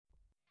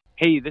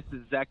Hey, this is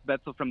Zach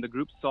Betzel from the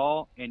group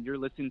Saul, and you're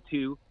listening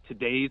to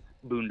today's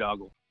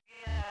Boondoggle.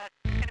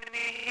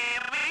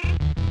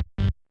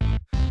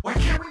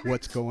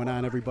 What's going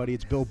on, everybody?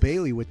 It's Bill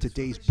Bailey with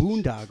today's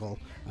Boondoggle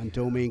on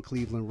Domain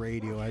Cleveland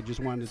Radio. I just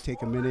wanted to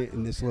take a minute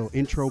in this little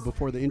intro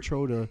before the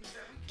intro to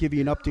give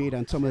you an update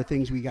on some of the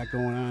things we got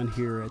going on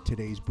here at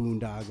today's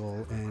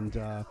Boondoggle.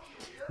 And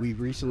we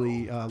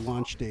recently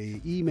launched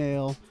a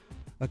email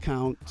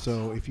account,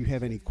 so if you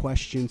have any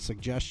questions,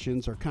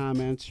 suggestions, or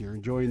comments, you're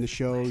enjoying the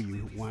show,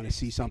 you want to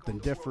see something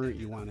different,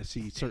 you want to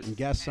see certain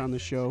guests on the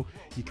show,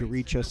 you can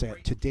reach us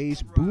at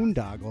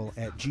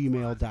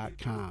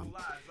today'sboondoggle@gmail.com.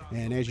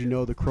 And as you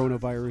know, the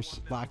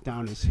coronavirus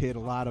lockdown has hit a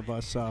lot of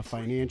us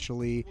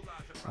financially.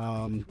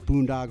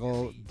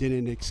 Boondoggle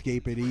didn't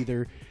escape it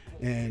either.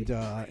 And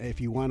if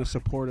you want to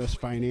support us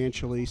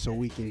financially so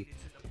we can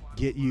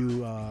get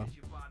you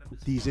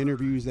these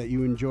interviews that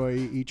you enjoy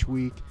each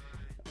week,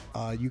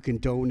 you can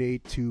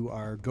donate to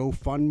our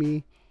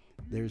GoFundMe.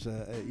 There's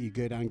you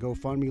get on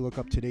GoFundMe, look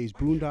up today's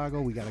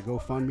Boondoggle. We got a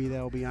GoFundMe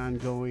that will be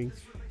ongoing,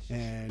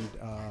 and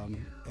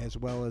as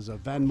well as a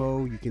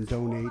Venmo. You can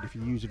donate if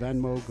you use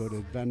Venmo. Go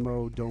to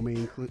Venmo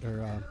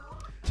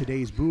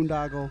today's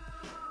Boondoggle,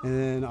 and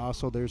then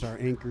also there's our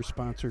Anchor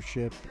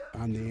sponsorship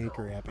on the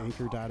Anchor app,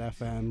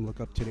 Anchor.fm. Look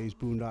up today's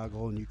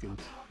Boondoggle, and you can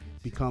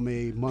become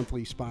a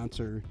monthly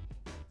sponsor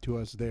to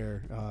us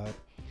there.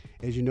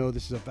 As you know,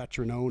 this is a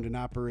veteran-owned and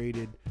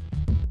operated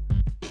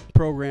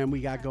program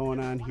we got going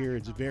on here.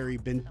 It's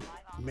been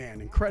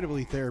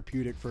incredibly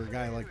therapeutic for a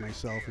guy like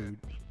myself who,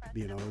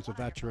 is a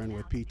veteran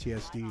with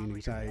PTSD and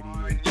anxiety.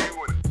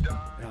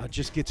 It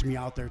just gets me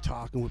out there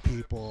talking with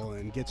people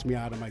and gets me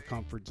out of my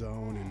comfort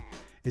zone, and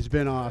it's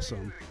been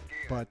awesome.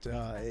 But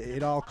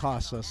it all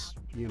costs us,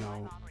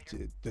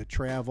 the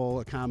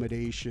travel,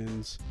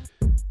 accommodations,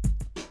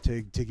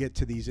 to get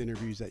to these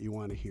interviews that you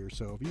want to hear.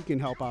 So if you can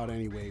help out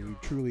anyway, we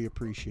truly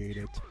appreciate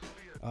it.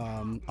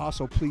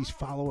 Also, please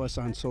follow us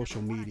on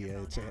social media.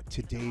 It's at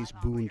today's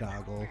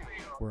Boondoggle.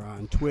 We're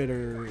on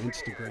Twitter,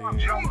 Instagram,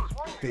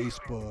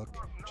 Facebook.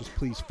 Just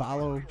please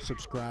follow,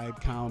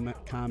 subscribe, comment.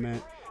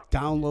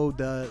 Download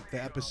the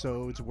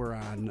episodes. We're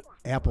on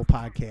Apple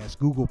Podcasts,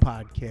 Google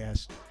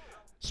Podcasts,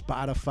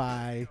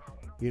 Spotify,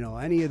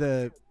 any of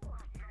the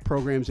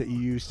programs that you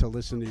use to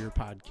listen to your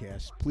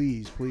podcast.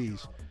 Please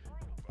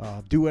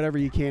do whatever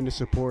you can to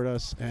support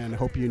us, and I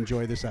hope you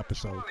enjoy this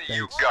episode.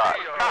 Thanks. You got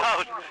it.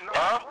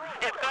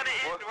 It's gonna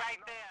end right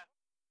there.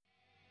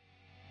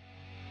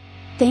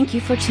 Thank you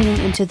for tuning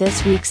into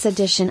this week's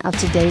edition of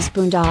today's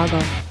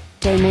Boondoggle.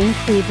 Domain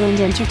Cleveland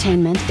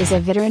Entertainment is a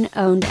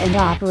veteran-owned and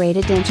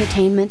operated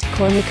entertainment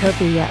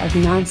cornucopia of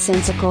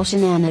nonsensical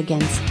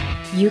shenanigans.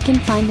 You can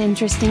find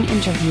interesting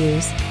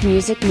interviews,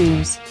 music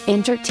news,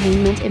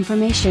 entertainment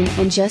information,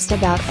 and just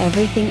about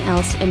everything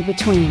else in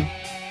between.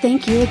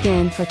 Thank you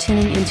again for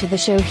tuning into the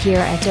show here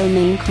at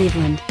Domain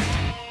Cleveland.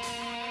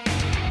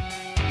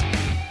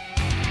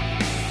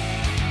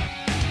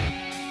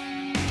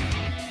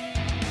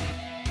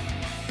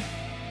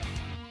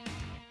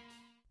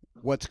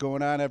 What's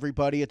going on,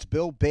 everybody? It's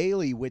Bill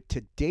Bailey with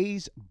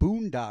today's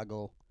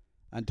Boondoggle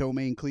on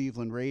Domain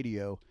Cleveland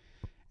Radio.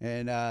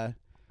 And I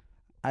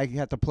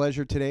got the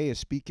pleasure today of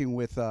speaking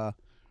with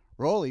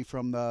Roly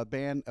from the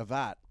band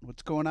AVAT.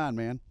 What's going on,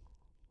 man?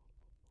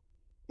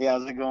 Hey,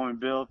 how's it going,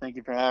 Bill? Thank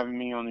you for having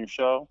me on your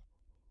show.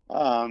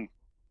 Not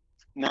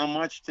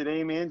much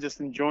today, man. Just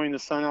enjoying the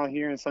sun out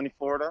here in sunny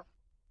Florida.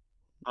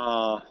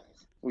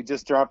 We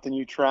just dropped a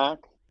new track,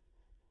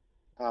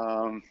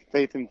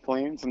 Faith in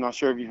Flames. I'm not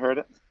sure if you heard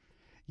it.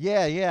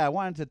 Yeah. I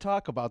wanted to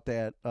talk about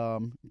that,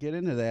 get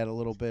into that a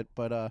little bit.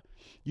 But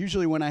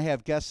usually when I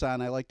have guests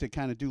on, I like to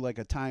kind of do like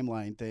a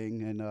timeline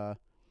thing and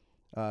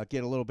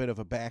get a little bit of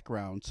a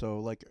background. So,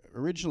 like,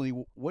 originally,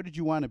 what did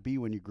you want to be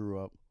when you grew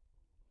up?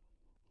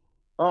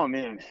 Oh,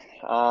 man.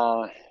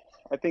 I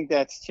think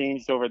that's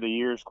changed over the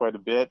years quite a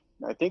bit.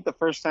 I think the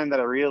first time that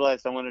I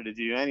realized I wanted to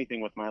do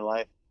anything with my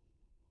life,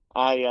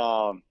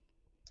 I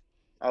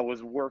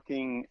was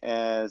working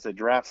as a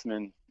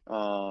draftsman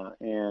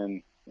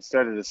and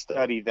started to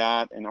study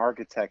that and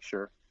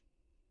architecture.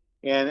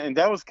 And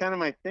that was kind of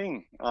my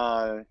thing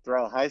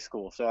throughout high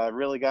school. So I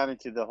really got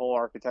into the whole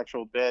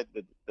architectural bit,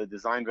 the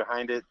design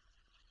behind it,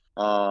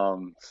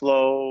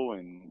 flow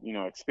and,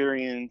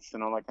 experience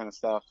and all that kind of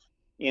stuff.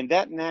 And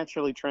that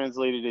naturally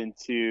translated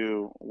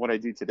into what I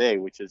do today,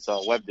 which is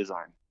web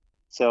design.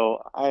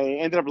 So I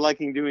ended up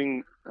liking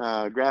doing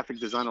graphic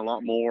design a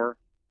lot more.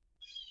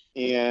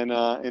 And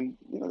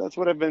that's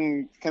what I've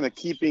been kind of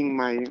keeping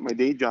my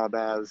day job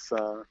as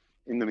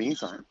in the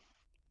meantime.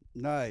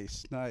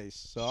 Nice.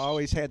 So I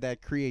always had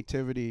that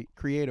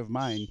creative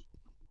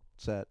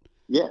mindset.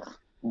 Yeah,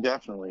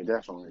 definitely.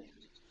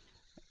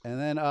 And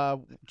then,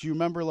 do you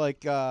remember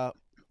like how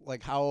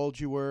old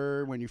you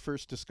were when you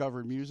first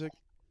discovered music?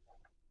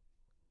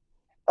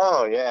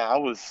 Oh yeah, I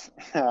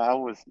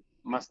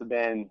must have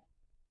been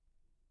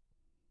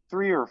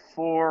 3 or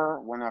 4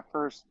 when I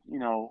first,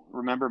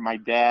 remember my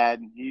dad.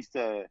 He used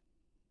to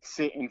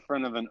sit in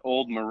front of an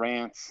old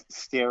Marantz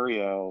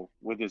stereo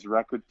with his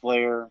record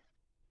player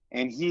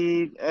and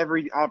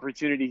every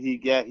opportunity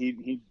he'd get,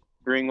 he'd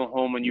bring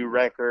home a new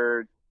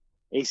record.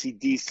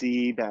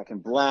 AC/DC, Back in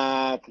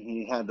Black.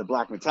 He had the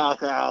Black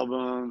Metallica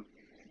album,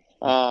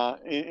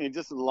 and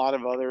just a lot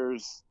of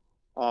others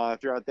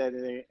throughout that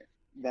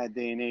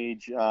day and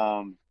age.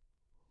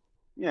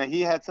 Yeah,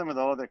 he had some of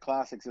the other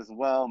classics as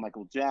well,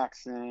 Michael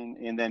Jackson,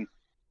 and then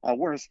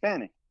we're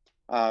Hispanic,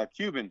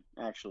 Cuban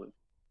actually.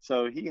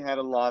 So he had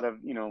a lot of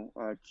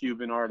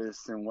Cuban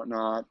artists and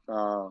whatnot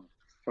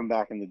from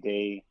back in the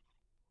day.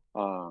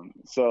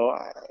 So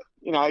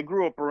I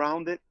grew up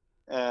around it.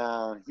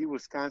 He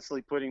was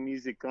constantly putting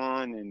music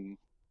on, and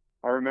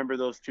I remember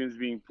those tunes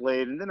being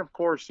played. And then, of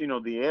course,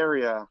 the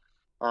area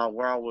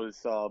where I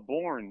was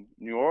born,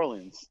 New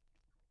Orleans,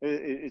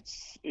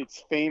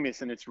 it's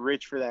famous and it's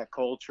rich for that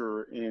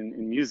culture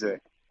in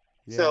music.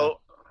 Yeah. So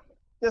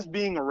just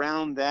being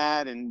around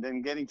that and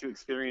then getting to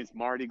experience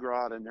Mardi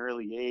Gras at an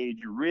early age,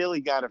 you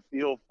really got a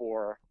feel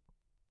for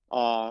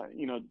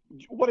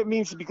what it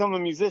means to become a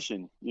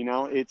musician.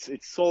 It's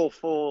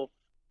soulful,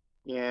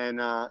 and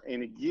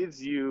it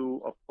gives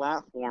you a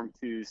platform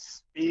to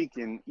speak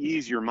and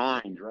ease your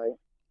mind, right?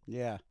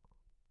 Yeah.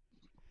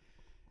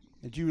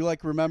 Did you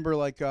remember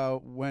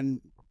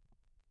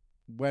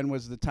when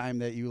was the time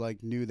that you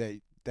knew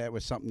that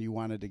was something you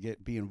wanted to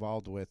be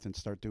involved with and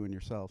start doing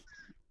yourself?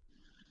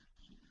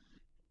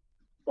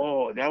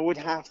 Oh, that would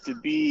have to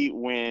be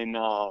when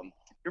you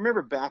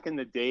remember back in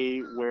the day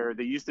where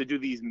they used to do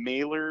these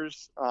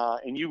mailers,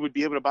 and you would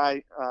be able to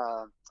buy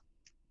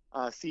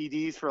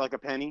CDs for like a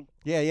penny.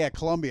 Yeah,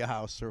 Columbia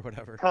House or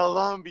whatever.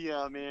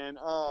 Columbia, man.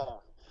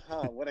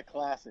 What a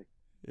classic.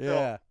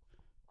 Yeah. So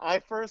I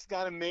first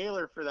got a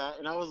mailer for that,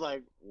 and I was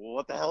like,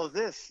 what the hell is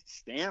this?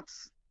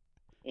 Stamps?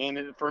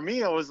 And for me,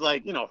 it was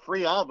like,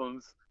 free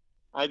albums.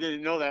 I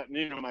didn't know that,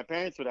 my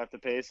parents would have to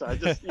pay. So I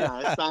just,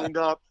 I signed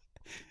up.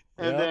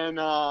 And then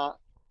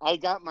I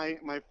got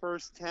my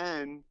first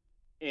 10.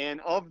 And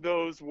of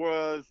those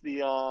was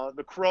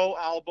the Crow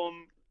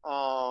album,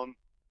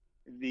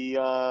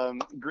 the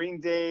Green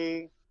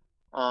Day,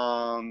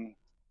 the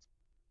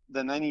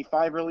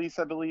 95 release,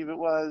 I believe it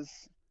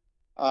was.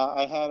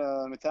 I had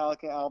a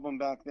Metallica album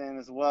back then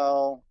as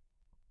well,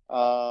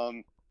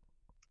 and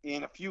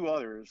a few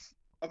others.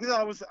 Because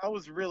I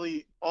was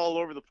really all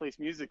over the place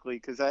musically,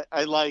 because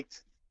I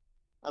liked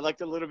a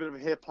little bit of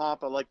hip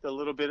hop. I liked a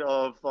little bit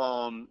of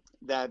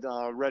that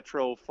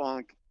retro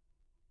funk,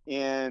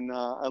 and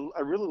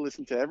I really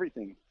listened to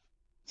everything.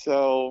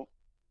 So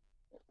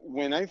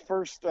when I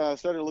first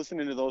started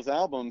listening to those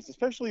albums,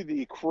 especially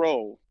the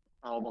Crow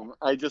album,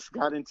 I just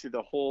got into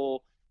the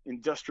whole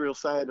industrial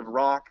side of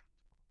rock.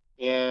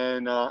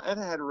 And I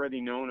had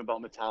already known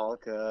about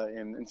Metallica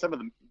and some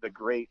of the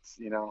greats,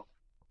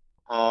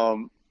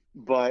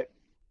 but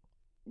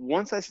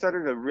once I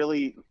started to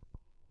really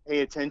pay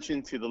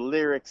attention to the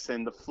lyrics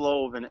and the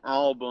flow of an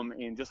album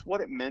and just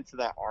what it meant to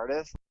that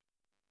artist,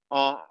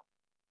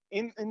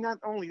 and not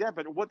only that,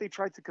 but what they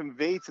tried to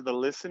convey to the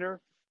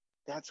listener,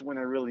 that's when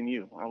I really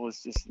knew. I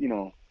was just,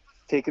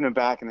 taken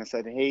aback, and I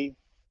said, hey,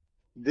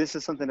 this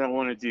is something I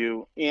want to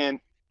do. And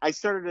I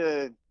started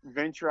to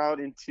venture out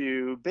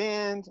into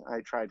band.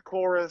 I tried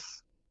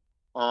chorus,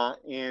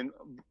 and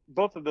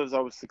both of those I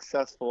was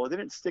successful. I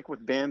didn't stick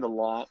with band a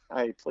lot.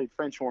 I played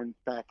French horn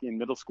back in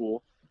middle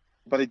school,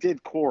 but I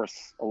did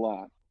chorus a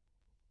lot,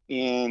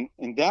 and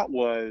that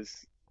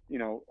was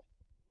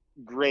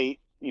great,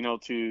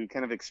 to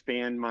kind of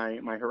expand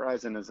my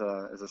horizon as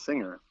a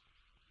singer.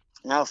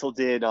 I also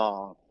did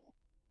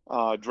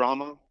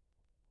drama,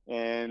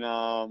 and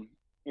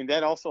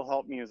that also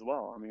helped me as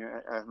well. I mean,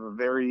 I have a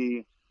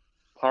very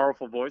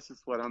powerful voice,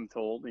 is what I'm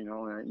told.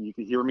 You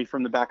can hear me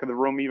from the back of the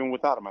room even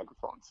without a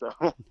microphone. So,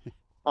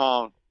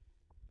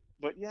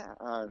 but yeah,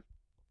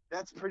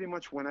 that's pretty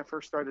much when I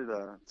first started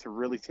to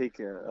really take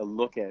a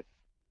look at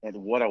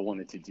what I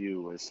wanted to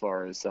do as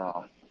far as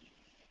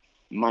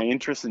my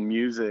interest in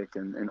music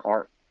and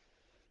art.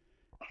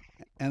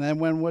 And then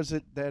when was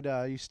it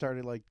that you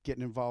started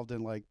getting involved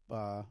in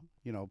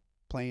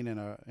playing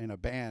in a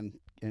band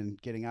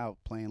and getting out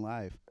playing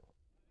live?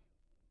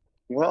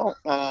 Well,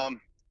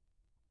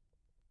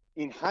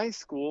 in high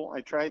school,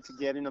 I tried to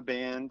get in a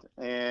band,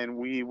 and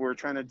we were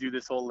trying to do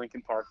this whole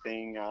Linkin Park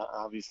thing.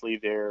 Obviously,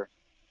 their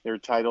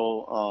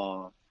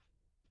title,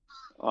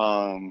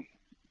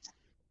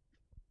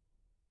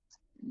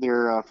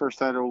 their first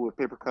title with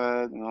Paper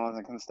Cut and all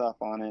that kind of stuff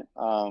on it.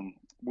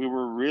 We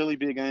were really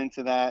big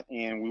into that,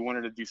 and we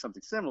wanted to do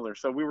something similar.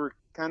 So we were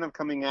kind of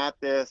coming at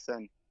this,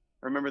 and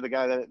I remember the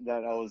guy that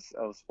I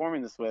was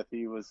forming this with.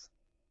 He was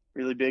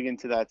really big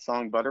into that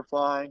song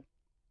Butterfly.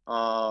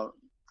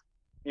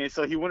 And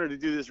so he wanted to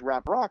do this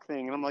rap rock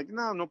thing, and I'm like,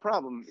 no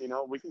problem.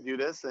 We can do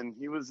this. And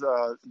he was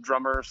a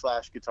drummer /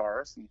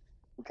 guitarist, and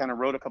we kind of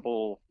wrote a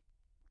couple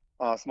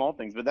small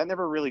things, but that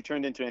never really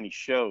turned into any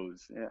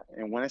shows.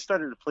 And when I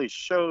started to play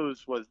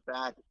shows was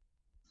back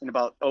in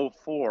about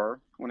 2004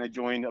 when I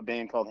joined a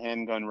band called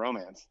Handgun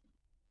Romance.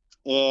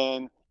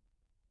 And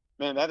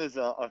man, that is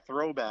a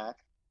throwback.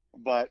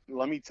 But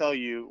let me tell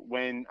you,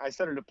 when I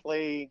started to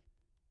play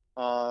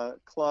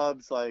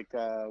clubs like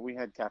we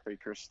had Cafe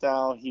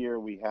Cristal here,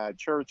 we had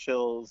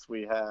Churchill's,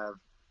 we have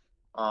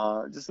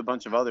just a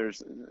bunch of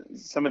others.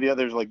 Some of the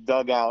others like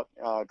Dugout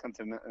come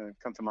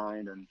to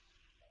mind,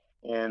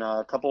 and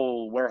a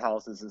couple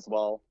warehouses as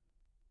well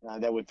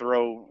that would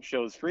throw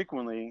shows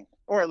frequently,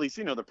 or at least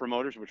the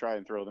promoters would try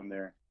and throw them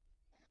there.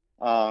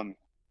 Um,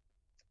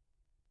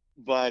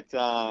 but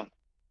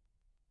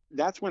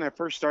that's when I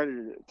first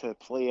started to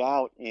play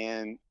out,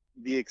 and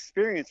the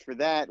experience for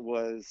that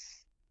was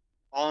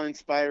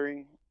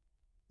awe-inspiring.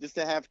 Just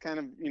to have kind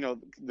of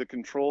the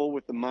control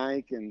with the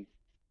mic and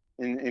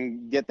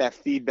get that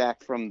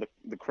feedback from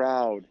the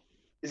crowd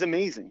is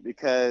amazing,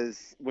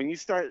 because when you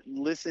start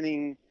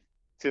listening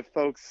to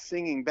folks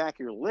singing back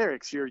your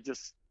lyrics, you're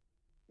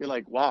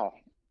like, wow,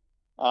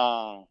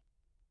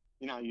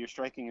 you're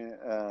striking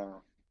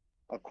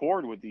a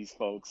chord with these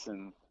folks,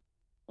 and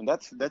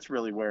that's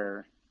really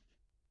where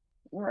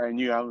I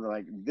knew I was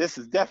like, this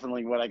is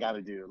definitely what I got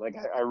to do. Like,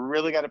 I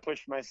really got to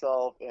push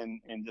myself and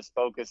just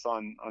focus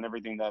on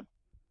everything that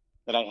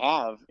I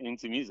have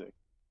into music.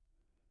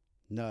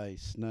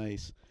 Nice,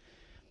 nice.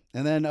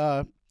 And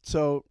then,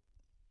 so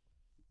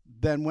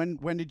then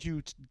when did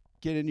you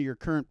get into your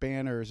current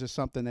band, or is this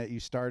something that you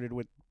started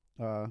with,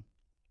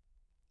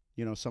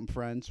 some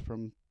friends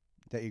from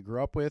that you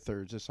grew up with,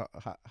 or is this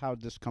how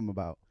did this come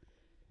about?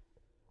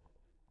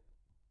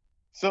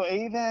 So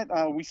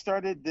AVAT, we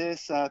started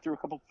this through a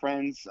couple of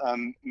friends,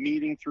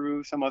 meeting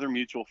through some other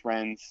mutual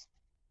friends,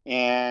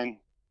 and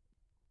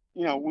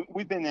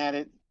we've been at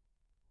it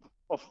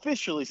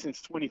officially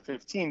since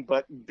 2015.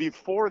 But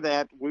before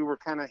that, we were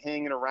kind of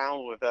hanging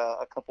around with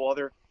a couple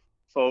other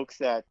folks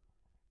that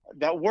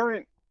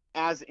weren't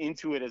as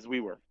into it as we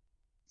were.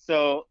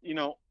 So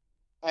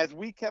as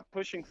we kept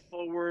pushing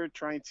forward,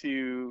 trying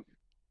to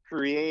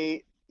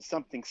create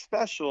something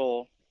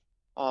special,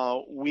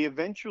 we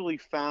eventually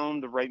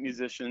found the right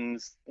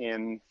musicians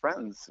and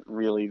friends,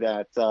 really,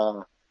 that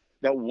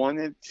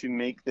wanted to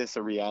make this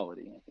a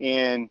reality.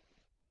 And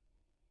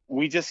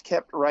we just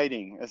kept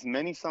writing as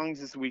many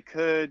songs as we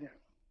could.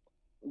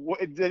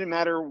 It didn't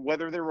matter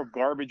whether they were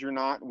garbage or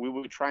not. We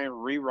would try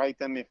and rewrite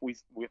them if we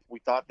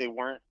thought they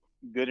weren't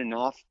good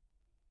enough.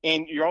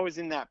 And you're always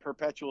in that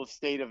perpetual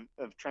state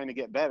of trying to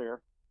get better.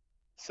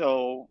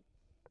 So,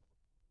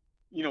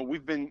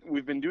 we've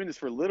been doing this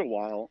for a little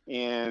while,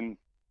 and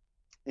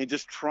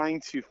just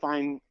trying to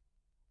find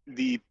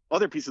the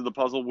other piece of the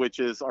puzzle, which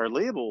is our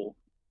label.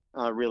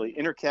 Really,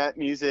 Intercat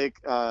Music,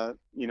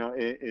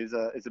 is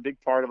a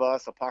big part of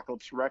us.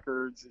 Apocalypse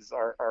Records is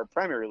our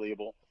primary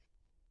label,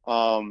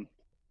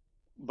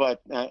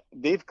 but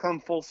they've come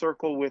full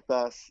circle with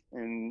us,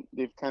 and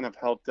they've kind of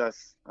helped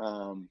us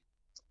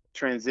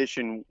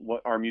transition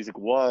what our music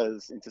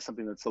was into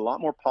something that's a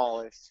lot more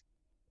polished.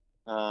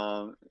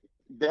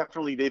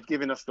 Definitely, they've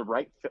given us the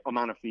right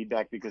amount of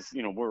feedback, because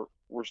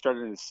we're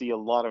starting to see a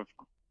lot of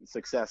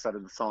success out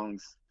of the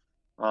songs,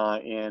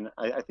 and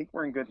I think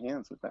we're in good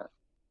hands with that.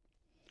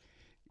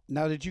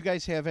 Now, did you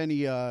guys have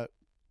any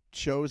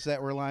shows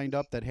that were lined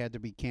up that had to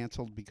be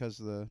canceled because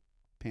of the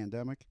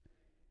pandemic?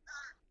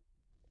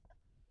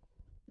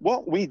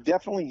 Well, we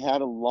definitely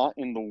had a lot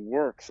in the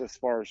works as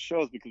far as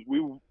shows, because we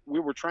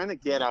were trying to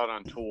get out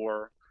on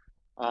tour.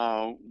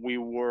 We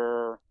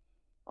were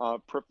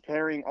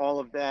preparing all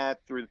of that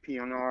through the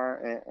PR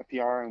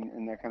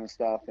and that kind of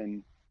stuff,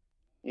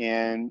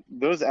 and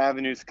those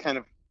avenues kind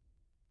of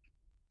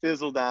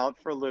fizzled out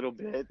for a little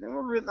bit.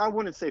 And I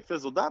wouldn't say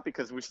fizzled out,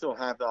 because we still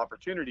have the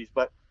opportunities,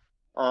 but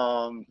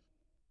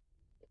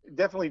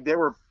definitely they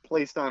were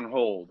placed on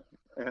hold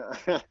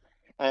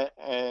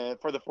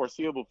for the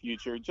foreseeable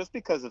future, just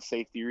because of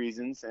safety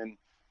reasons, and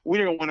we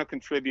didn't want to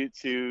contribute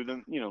to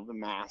the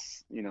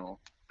mass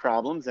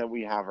problems that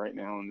we have right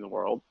now in the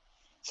world.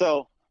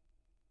 So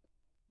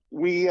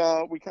we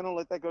kind of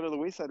let that go to the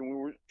wayside, and we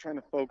were trying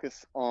to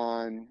focus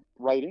on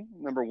writing,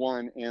 number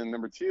one, and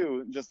number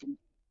two, just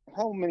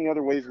how many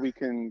other ways we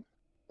can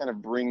kind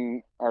of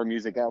bring our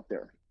music out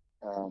there.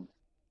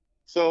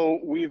 So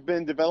we've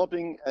been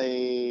developing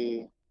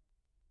a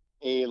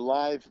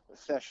live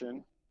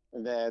session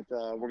that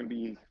we're going to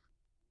be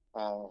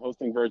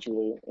hosting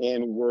virtually,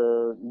 and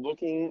we're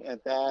looking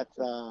at that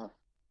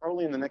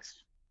probably in the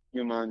next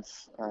few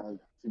months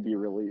to be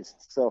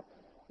released. So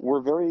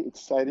we're very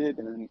excited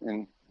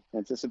and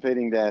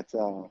anticipating that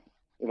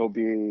it'll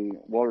be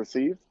well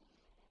received.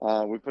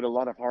 We put a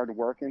lot of hard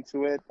work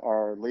into it.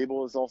 Our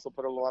label has also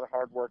put a lot of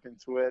hard work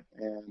into it,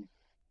 and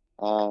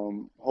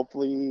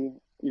hopefully,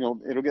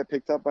 it'll get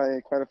picked up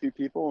by quite a few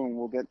people, and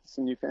we'll get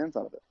some new fans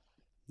out of it.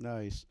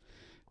 Nice.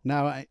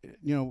 Now,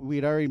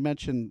 we'd already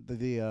mentioned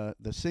the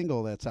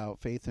single that's out,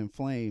 "Faith in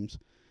Flames."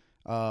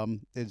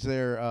 Is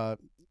there?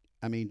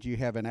 Do you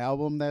have an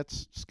album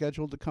that's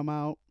scheduled to come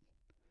out?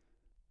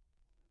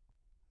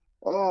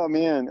 Oh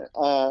man,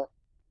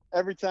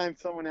 every time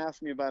someone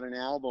asks me about an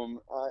album,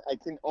 I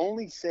can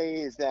only say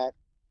is that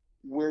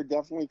we're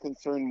definitely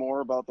concerned more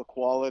about the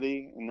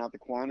quality and not the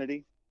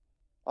quantity.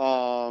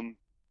 So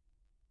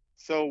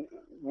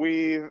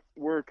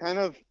we're kind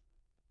of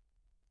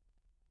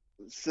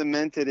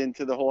cemented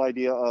into the whole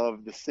idea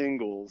of the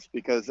singles,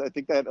 because I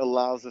think that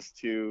allows us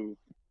to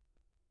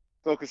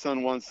focus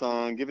on one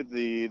song, give it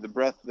the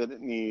breath that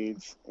it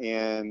needs,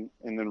 and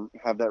then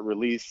have that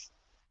release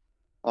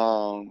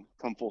come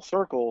full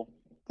circle,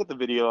 put the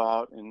video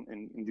out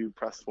and do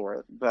press for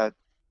it. But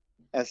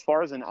as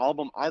far as an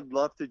album, I'd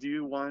love to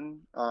do one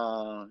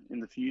in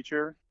the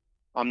future.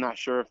 I'm not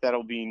sure if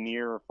that'll be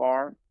near or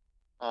far.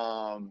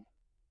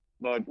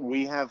 But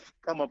we have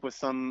come up with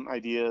some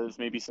ideas,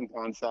 maybe some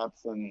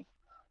concepts and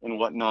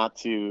whatnot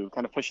to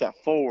kind of push that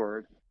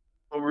forward.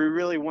 But we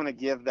really want to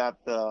give that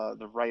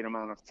the right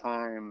amount of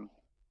time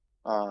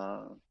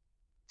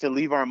to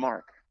leave our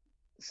mark.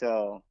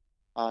 So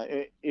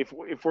if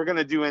we're going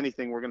to do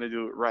anything, we're going to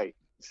do it right.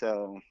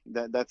 So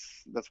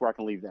that's where I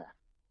can leave that.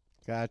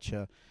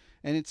 Gotcha.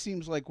 And it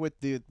seems like with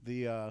the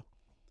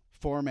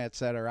formats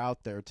that are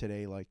out there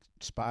today, like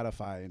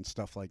Spotify and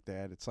stuff like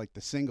that, it's like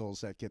the singles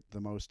that get the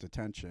most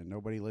attention.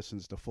 Nobody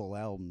listens to full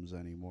albums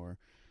anymore,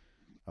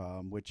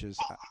 which is,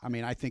 I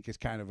mean, I think is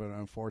kind of an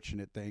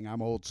unfortunate thing.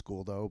 I'm old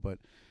school though, but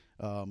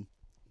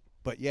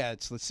yeah,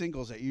 it's the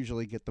singles that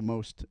usually get the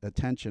most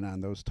attention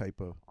on those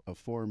type of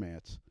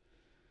formats.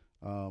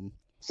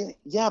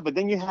 Yeah, but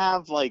then you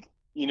have like,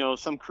 you know,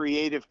 some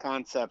creative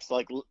concepts,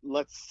 like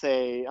let's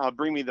say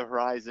Bring Me the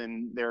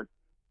Horizon.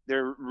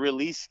 Their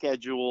release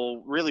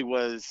schedule really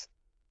was,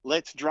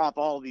 let's drop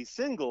all these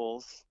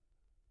singles,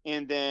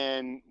 and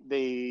then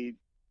they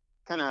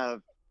kind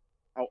of,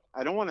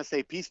 I don't want to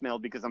say piecemeal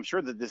because I'm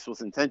sure that this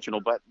was intentional,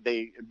 but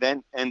they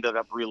then ended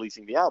up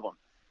releasing the album.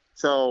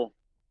 So,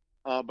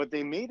 but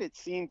they made it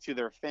seem to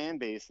their fan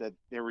base that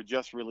they were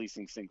just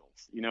releasing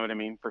singles, you know what I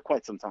mean, for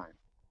quite some time.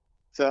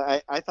 So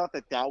I thought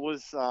that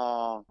was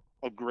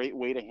a great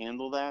way to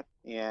handle that,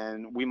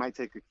 and we might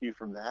take a cue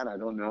from that. I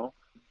don't know.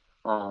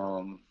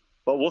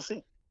 But we'll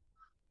see.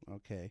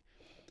 Okay.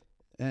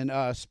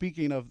 And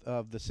speaking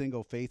of the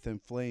single Faith in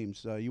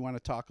Flames, you want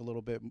to talk a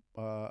little bit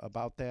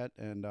about that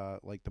and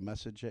like the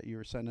message that you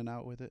were sending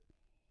out with it?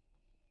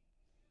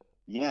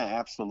 Yeah,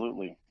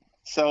 absolutely.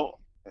 So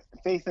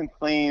Faith in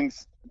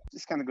Flames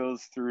just kind of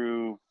goes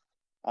through,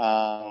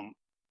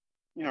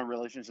 you know,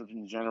 relationships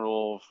in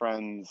general,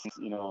 friends,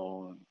 you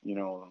know,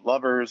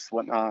 lovers,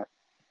 whatnot.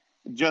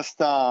 Just,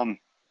 I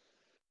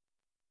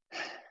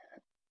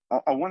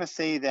want to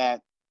say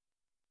that,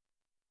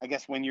 I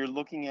guess when you're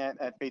looking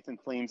at Faith in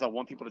Flames, I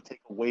want people to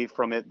take away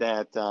from it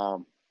that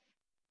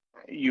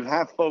you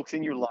have folks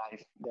in your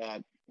life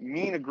that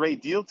mean a great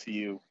deal to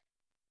you,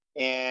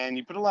 and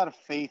you put a lot of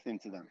faith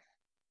into them.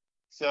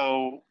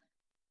 So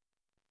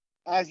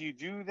as you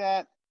do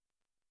that,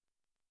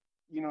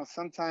 you know,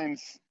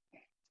 sometimes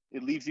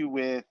it leaves you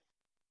with,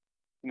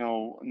 you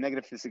know,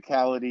 negative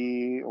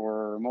physicality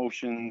or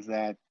emotions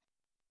that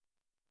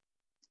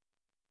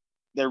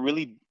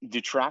really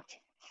detract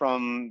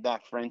from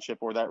that friendship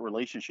or that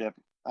relationship,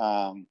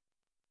 and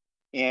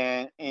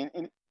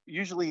it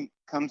usually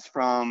comes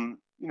from,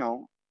 you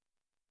know,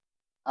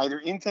 either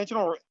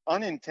intentional or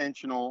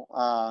unintentional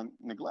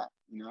neglect,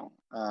 you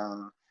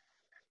know,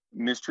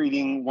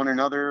 mistreating one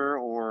another,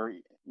 or,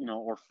 you know,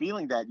 or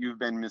feeling that you've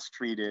been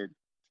mistreated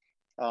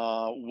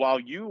while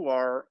you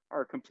are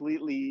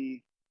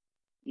completely,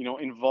 you know,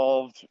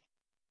 involved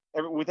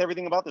with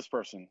everything about this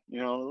person.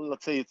 You know,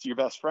 let's say it's your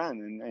best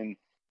friend, and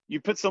you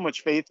put so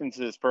much faith into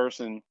this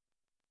person,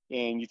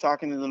 and you're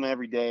talking to them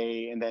every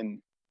day, and then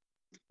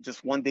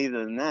just one day to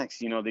the next,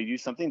 you know, they do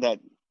something that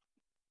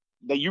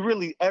you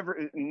really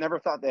ever never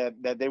thought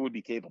that they would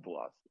be capable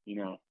of, you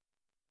know,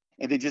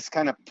 and they just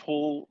kind of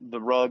pull the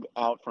rug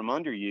out from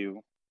under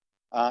you.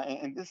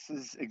 And this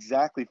is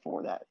exactly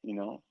for that, you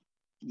know.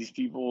 These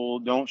people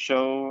don't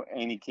show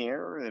any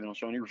care, they don't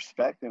show any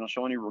respect, they don't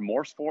show any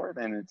remorse for it,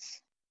 and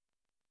it's,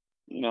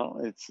 you know,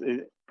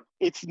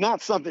 it's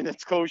not something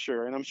that's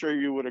kosher, and I'm sure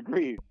you would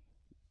agree.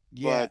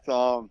 Yeah.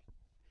 But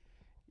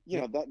you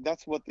know,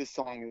 that's what this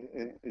song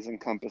is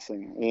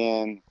encompassing,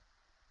 and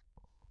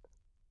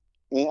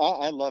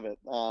I love it.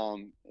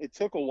 It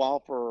took a while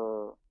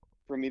for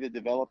me to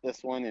develop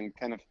this one and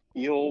kind of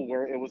feel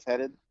where it was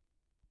headed,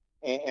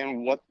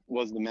 and what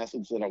was the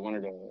message that I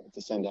wanted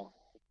to send out.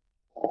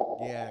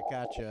 Yeah,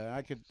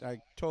 gotcha. I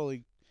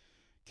totally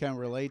can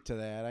relate to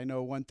that. I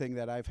know one thing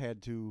that I've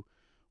had to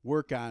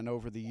work on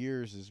over the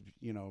years is,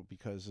 you know,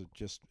 because of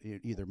just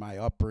either my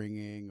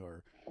upbringing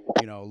or,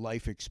 you know,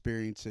 life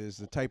experiences,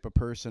 the type of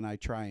person I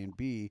try and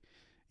be,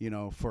 you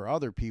know, for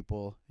other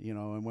people, you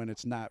know, and when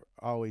it's not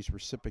always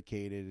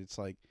reciprocated, it's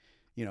like,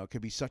 you know, it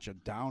could be such a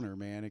downer,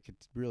 man. It could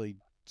really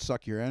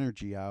suck your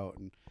energy out.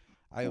 And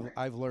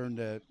I've learned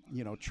to,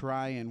 you know,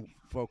 try and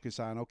focus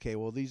on, okay,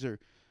 well, these are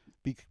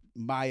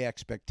my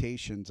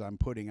expectations I'm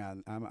putting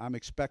on. I'm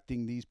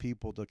expecting these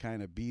people to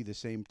kind of be the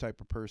same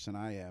type of person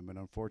I am, and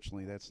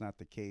unfortunately that's not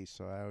the case.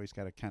 So I always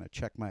got to kind of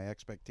check my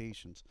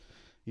expectations,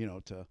 you know,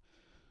 to,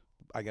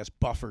 I guess,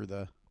 buffer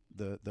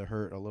the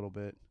hurt a little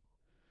bit.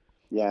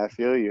 Yeah, I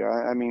feel you.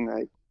 I mean,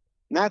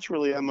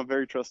 naturally I'm a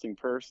very trusting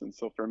person,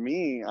 so for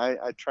me,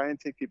 I try and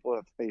take people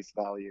at face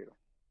value,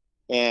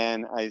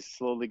 and I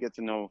slowly get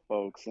to know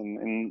folks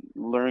and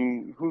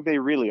learn who they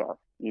really are,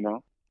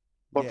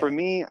 But Yeah. for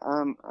me,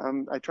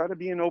 I try to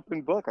be an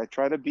open book. I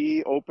try to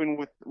be open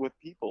with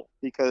people,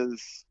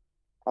 because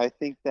I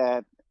think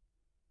that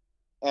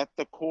at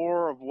the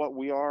core of what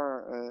we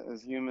are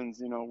as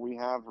humans, we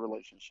have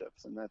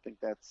relationships, and I think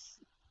that's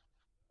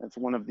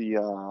one of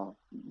the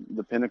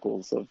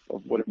pinnacles of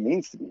what it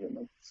means to be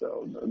human.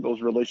 So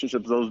those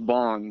relationships, those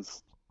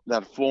bonds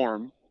that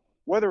form,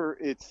 whether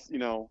it's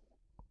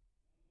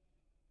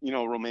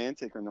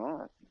romantic or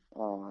not,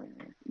 uh,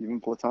 even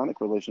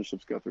platonic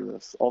relationships go through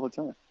this all the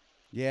time.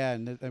 Yeah,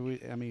 and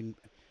I mean,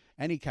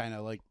 any kind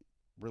of like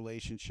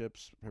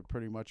relationships have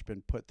pretty much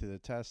been put to the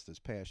test this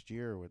past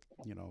year with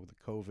the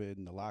COVID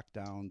and the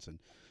lockdowns and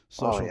Oh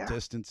social yeah,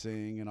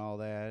 distancing and all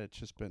that. It's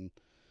just been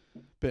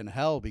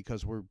hell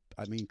because we're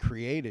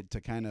created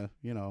to kind of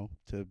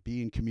to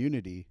be in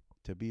community,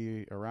 to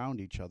be around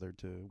each other,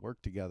 to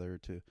work together,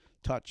 to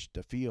touch,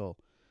 to feel,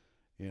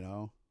 you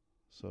know.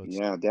 So it's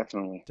yeah,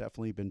 definitely.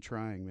 definitely been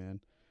trying,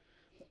 man.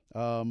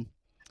 Um,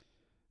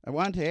 I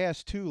wanted to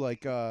ask too,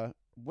 like,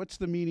 what's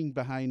the meaning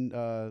behind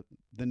the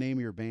name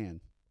of your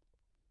band?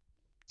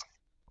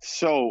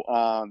 So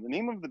the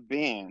name of the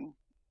band,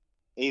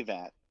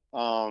 AVAT,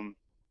 um,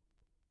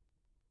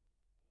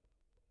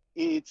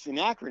 it's an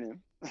acronym.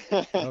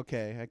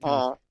 Okay, I kind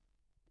of. uh,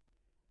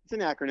 it's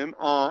an acronym,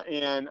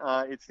 and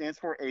it stands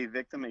for a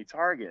victim, a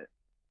target,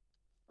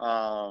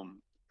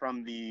 um,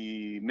 from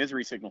the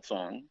Misery Signal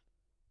song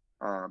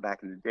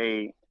back in the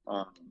day.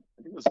 I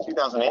think it was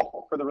 2008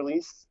 for the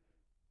release.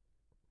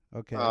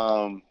 Okay.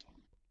 Um,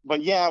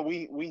 but yeah,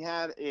 we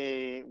had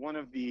a one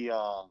of the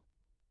I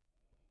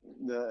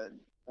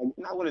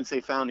wouldn't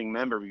say founding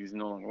member because he's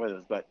no longer with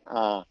us, but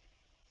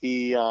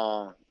he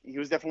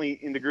was definitely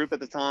in the group at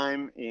the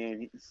time,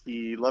 and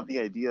he loved the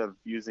idea of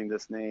using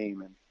this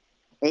name, and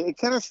it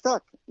kind of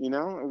stuck.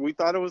 We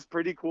thought it was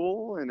pretty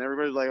cool, and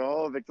everybody's like,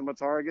 "Oh, victim of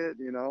target,"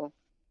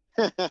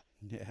 Yeah.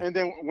 And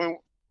then when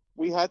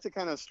we had to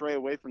kind of stray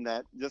away from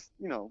that, just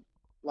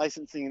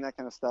licensing and that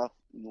kind of stuff,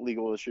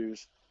 legal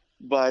issues,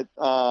 but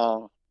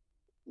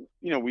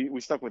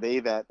we stuck with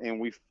AVAT, and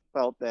we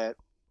felt that it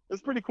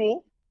was pretty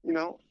cool,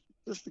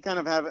 just to kind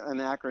of have an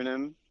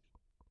acronym.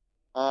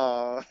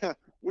 Uh,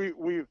 we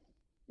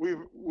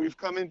we've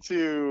come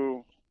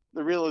into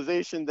the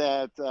realization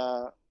that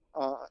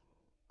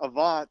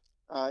AVAT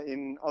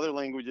in other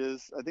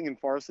languages, I think in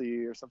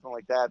Farsi or something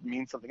like that,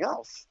 means something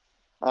else.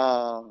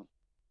 Uh,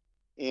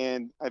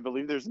 and I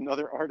believe there's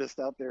another artist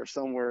out there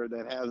somewhere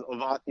that has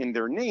AVAT in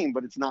their name,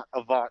 but it's not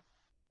AVAT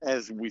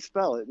as we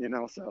spell it.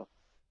 So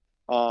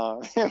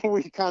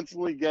we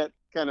constantly get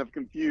kind of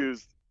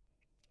confused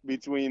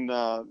between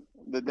the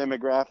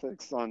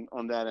demographics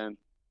on that end.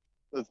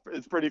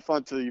 It's pretty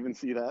fun to even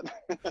see that.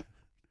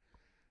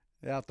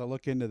 I have to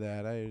look into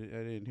that. I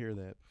didn't hear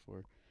that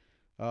before.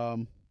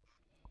 Um,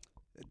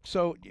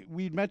 so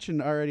we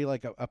mentioned already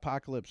like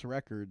Apocalypse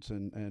Records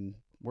and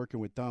working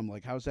with them.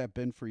 Like, how's that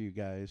been for you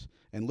guys?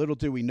 And little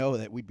do we know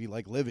that we'd be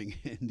like living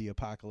in the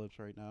apocalypse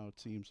right now. It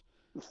seems.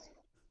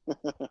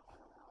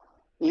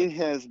 It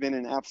has been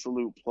an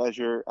absolute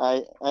pleasure.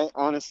 I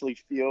honestly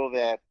feel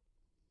that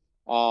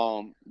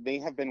they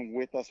have been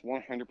with us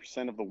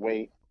 100% of the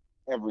way,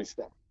 every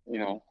step.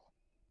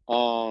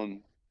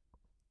 Um,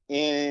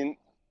 and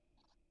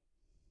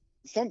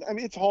I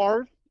mean, it's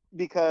hard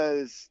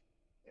because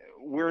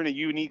we're in a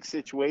unique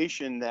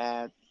situation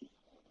that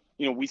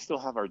we still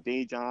have our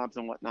day jobs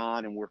and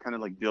whatnot, and we're kind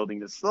of like building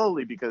this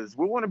slowly because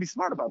we want to be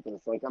smart about this.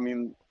 Like, I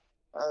mean,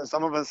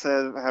 some of us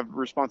have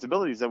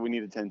responsibilities that we need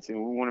to tend to.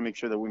 We want to make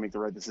sure that we make the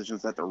right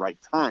decisions at the right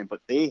time.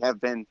 But they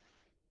have been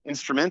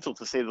instrumental,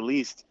 to say the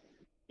least,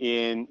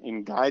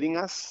 in guiding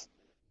us,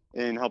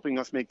 in helping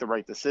us make the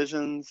right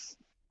decisions,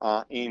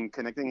 in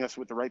connecting us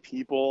with the right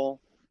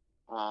people.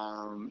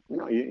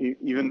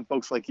 Even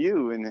folks like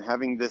you, and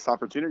having this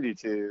opportunity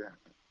to,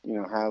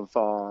 have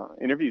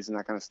interviews and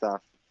that kind of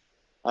stuff.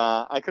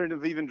 I couldn't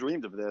have even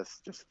dreamed of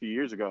this just a few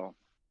years ago,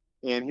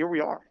 and here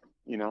we are.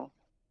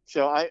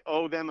 So I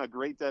owe them a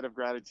great debt of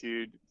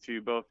gratitude, to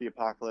both the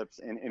Apocalypse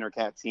and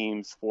Intercat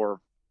teams,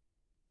 for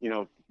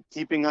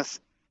keeping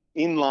us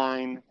in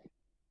line,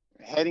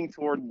 heading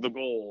toward the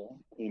goal.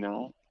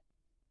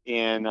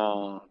 And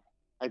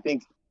I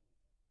think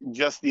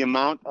just the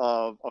amount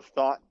of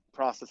thought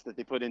process that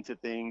they put into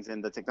things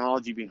and the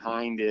technology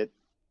behind it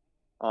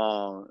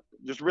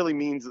just really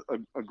means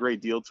a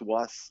great deal to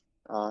us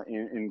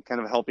in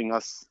kind of helping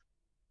us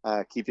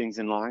keep things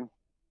in line.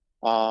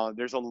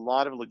 There's a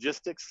lot of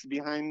logistics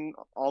behind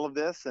all of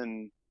this,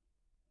 and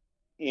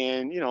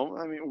I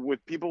mean,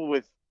 with people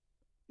with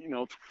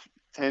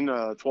 10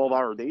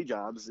 12-hour day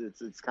jobs,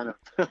 it's kind of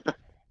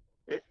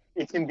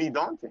it can be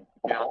daunting.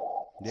 Yeah.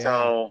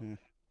 So Yeah.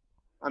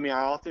 I mean,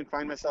 I often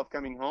find myself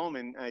coming home,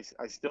 and I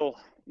still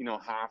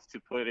have to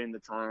put in the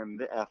time,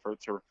 the effort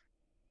to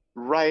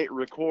write,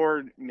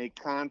 record, make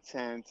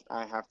content.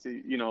 I have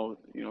to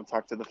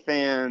talk to the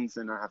fans,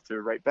 and I have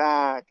to write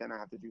back, and I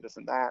have to do this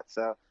and that.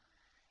 So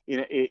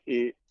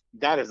it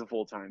that is a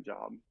full-time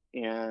job.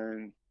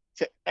 And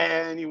to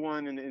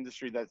anyone in the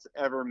industry that's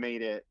ever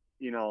made it,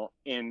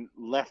 and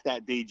left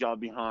that day job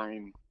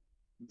behind,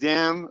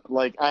 damn,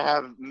 like I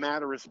have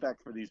mad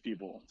respect for these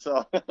people.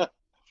 So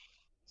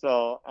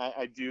so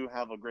I do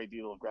have a great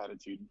deal of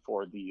gratitude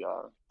for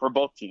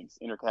both teams,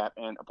 Intercap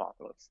and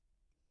Apocalypse.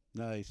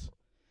 Nice.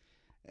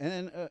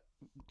 And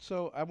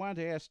so I wanted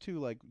to ask too,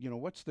 like,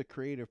 what's the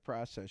creative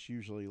process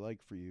usually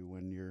like for you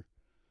when you're,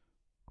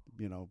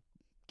 you know,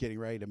 getting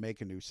ready to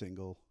make a new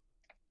single?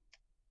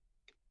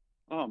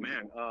 Oh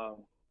man.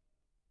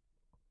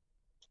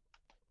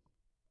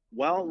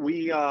 Well,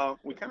 we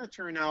kind of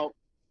turn out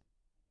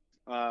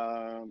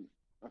a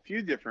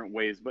few different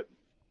ways, but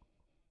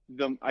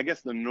I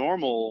guess the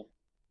normal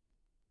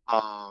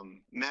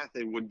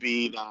method would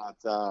be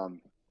that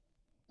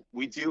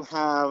we do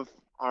have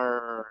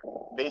our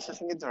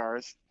bassists and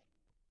guitars.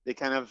 They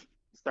kind of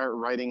start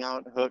writing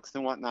out hooks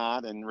and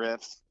whatnot and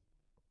riffs,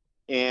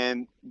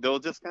 and they'll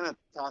just kind of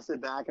toss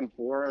it back and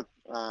forth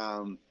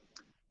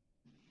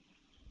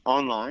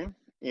online,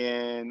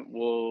 and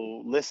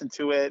we'll listen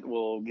to it,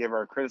 we'll give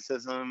our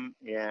criticism,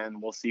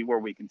 and we'll see where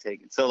we can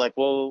take it. So like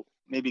we'll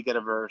maybe get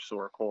a verse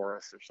or a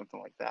chorus or something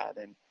like that,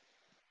 and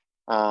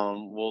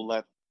we'll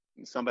let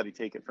somebody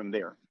take it from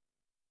there.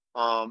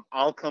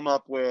 I'll come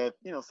up with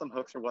some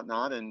hooks or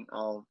whatnot, and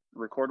I'll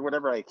record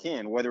whatever I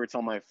can, whether it's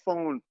on my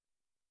phone,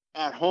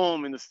 at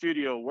home, in the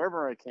studio,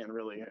 wherever I can,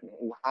 really,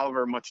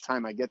 however much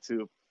time I get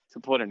to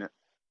put in it.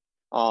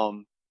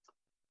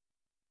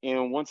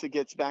 And once it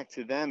gets back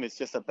to them, it's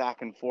just a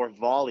back and forth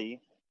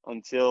volley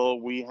until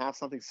we have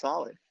something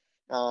solid.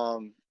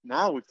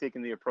 Now we've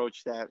taken the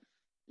approach that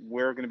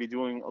we're going to be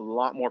doing a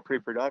lot more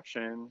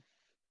pre-production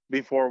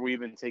before we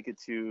even take it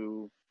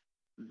to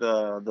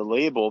the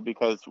label,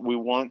 because we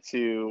want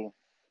to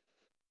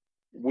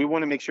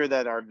make sure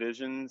that our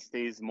vision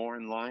stays more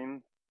in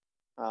line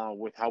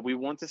with how we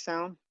want to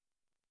sound,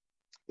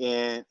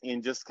 and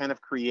just kind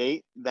of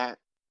create that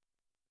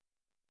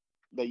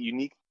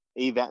unique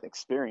AVAT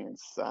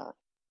experience.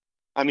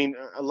 I mean,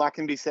 a lot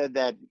can be said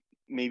that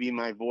maybe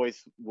my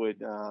voice would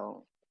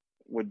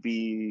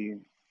be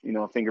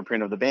a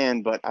fingerprint of the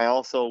band, but I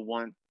also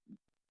want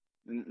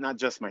not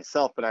just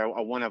myself, but I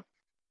want to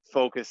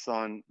focus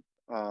on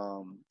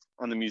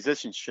the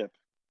musicianship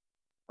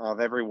of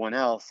everyone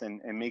else,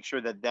 and make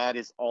sure that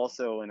is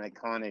also an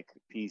iconic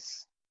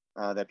piece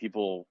that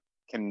people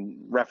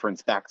can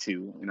reference back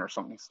to in our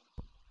songs.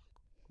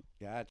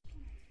 Gotcha.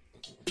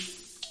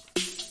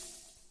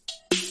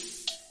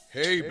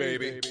 Hey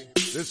baby,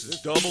 this is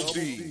Double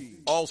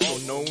D, also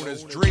known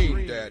as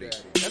Dream Daddy.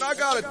 And I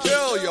gotta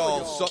tell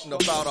y'all something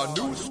about our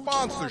new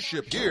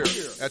sponsorship here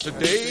at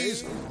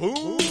today's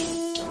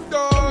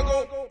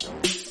Boondoggle.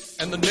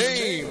 And the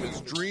name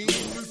is Dream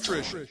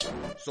Nutrition.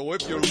 So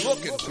if you're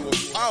looking to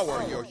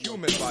empower your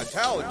human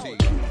vitality,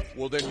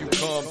 well then you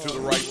come to the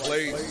right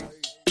place.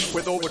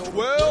 With over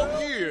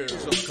 12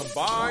 years of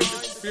combined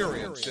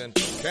experience in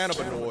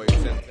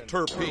cannabinoids and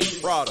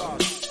terpene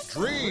products,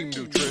 Dream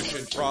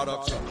Nutrition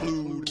products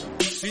include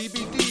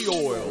CBD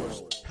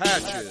oils,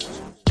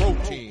 patches,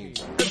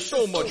 proteins, and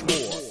so much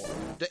more.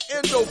 The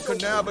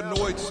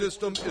endocannabinoid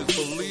system is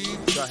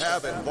believed to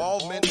have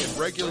involvement in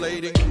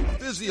regulating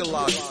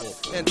physiological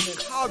and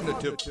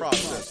cognitive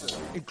processes,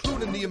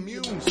 including the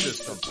immune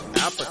system,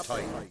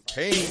 appetite,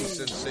 pain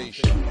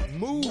sensation,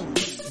 mood,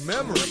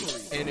 memory,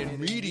 and in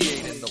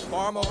mediating the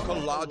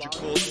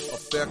pharmacological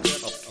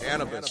effects of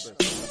cannabis.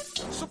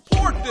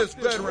 Support this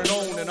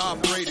veteran-owned and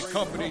operated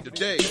company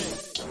today,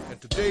 and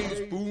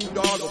today's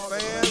Boondoggle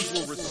fans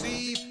will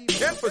receive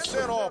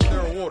 10% off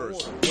their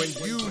orders when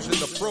using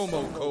the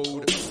promo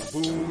code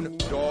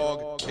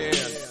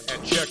BOONDOG10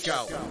 at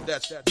checkout.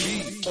 That's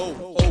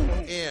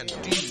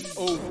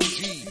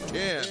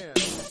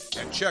BOONDOG10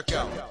 at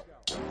checkout.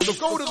 So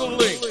go to the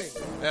link.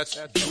 That's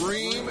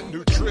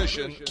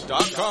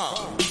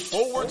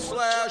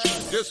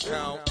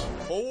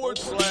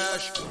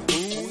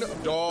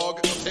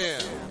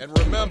dreamnutrition.com/discount/Boondog10. And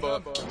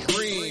remember,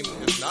 Dream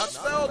is not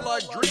spelled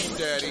like Dream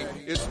Daddy.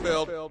 It's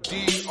spelled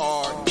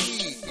DREEM.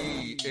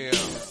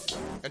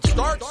 And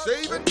start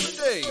saving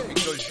today,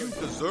 because you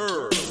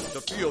deserve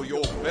to feel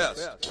your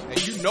best.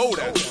 And you know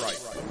that's right.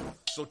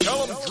 So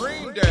tell them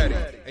Dream Daddy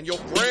and your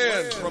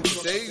friends from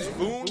today's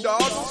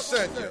Boondoggle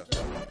sent you.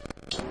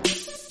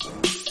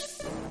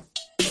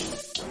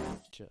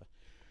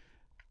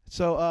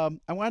 So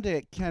I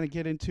wanted to kind of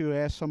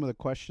ask some of the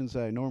questions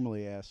that I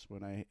normally ask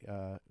when I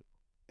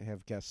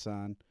have guests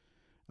on.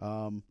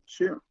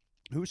 Sure.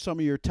 Who's some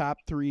of your top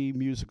 3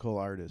 musical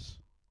artists?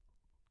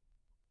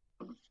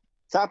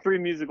 Top 3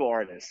 musical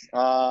artists.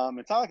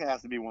 Metallica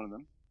has to be one of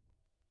them.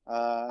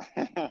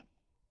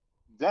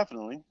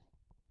 Definitely.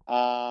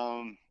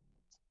 And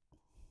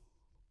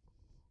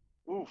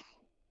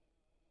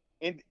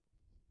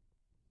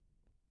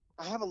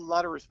I have a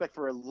lot of respect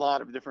for a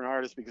lot of different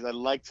artists because I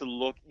like to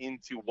look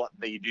into what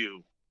they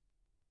do.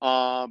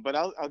 But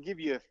I'll give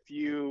you a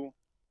few.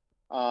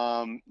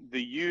 The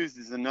Used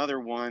is another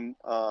one,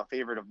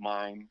 favorite of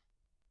mine.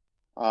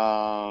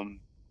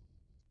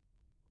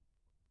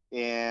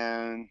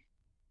 And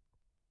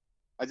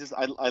I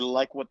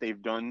like what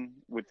they've done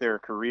with their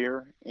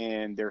career,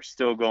 and they're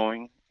still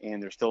going,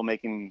 and they're still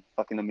making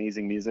fucking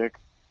amazing music.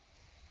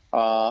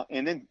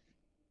 And then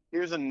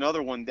here's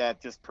another one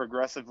that just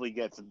progressively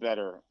gets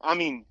better. I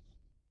mean,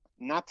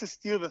 not to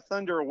steal the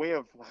thunder away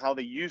of how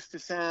they used to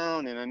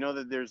sound, and I know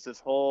that there's this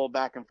whole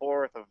back and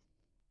forth of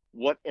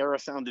what era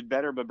sounded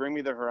better, but Bring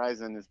Me the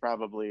Horizon is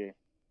probably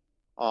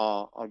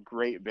a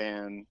great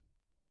band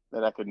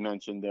that I could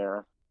mention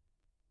there.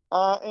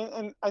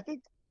 And I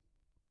think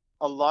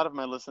a lot of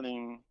my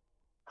listening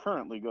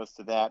currently goes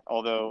to that,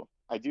 although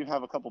I do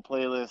have a couple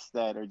playlists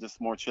that are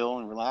just more chill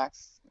and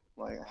relaxed.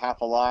 Like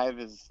Half Alive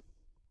is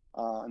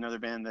another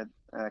band that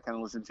I kind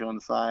of listen to on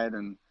the side,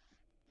 and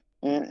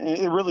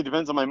it really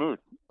depends on my mood.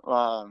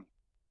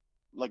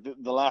 Like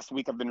the last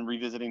week, I've been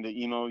revisiting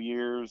the emo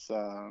years,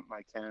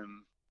 my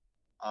Chem,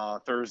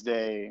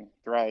 Thursday,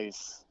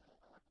 Thrice,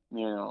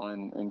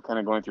 and kind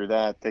of going through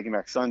that, Taking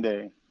Back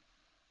Sunday,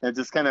 and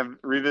just kind of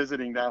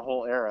revisiting that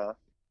whole era.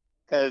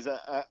 Because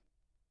I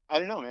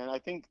don't know, man. I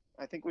think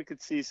we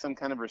could see some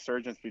kind of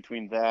resurgence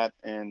between that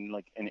and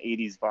like an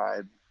 '80s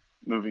vibe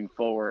moving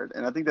forward,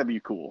 and I think that'd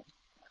be cool.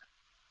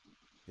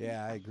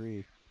 Yeah, I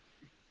agree.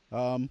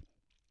 Um,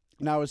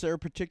 Now, is there a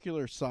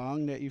particular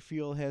song that you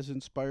feel has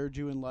inspired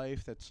you in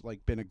life that's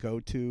like been a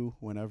go-to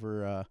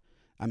whenever?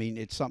 I mean,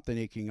 it's something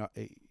you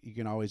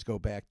can always go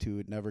back to.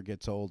 It never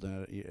gets old,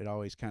 and it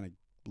always kind of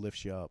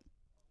lifts you up.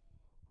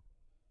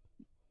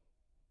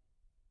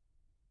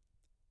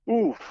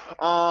 Ooh,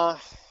 I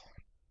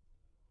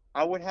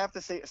would have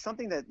to say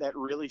something that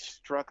really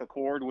struck a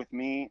chord with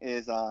me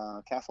is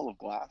 "Castle of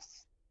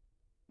Glass"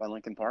 by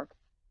Linkin Park.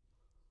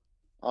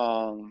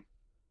 Um,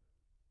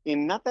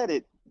 and not that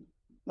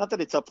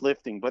it's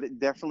uplifting, but it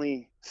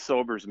definitely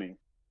sobers me.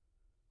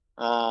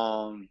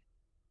 Um,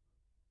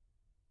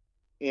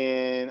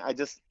 and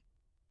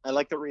I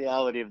like the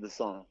reality of the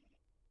song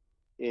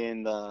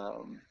in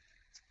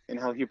in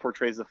how he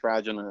portrays the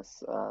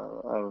fragileness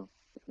of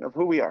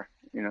who we are.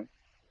 You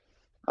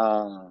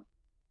know,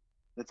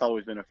 that's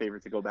always been a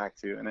favorite to go back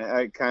to, and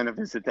I kind of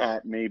visit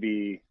that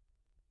maybe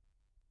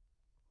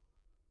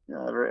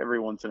every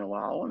once in a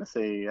while. I want to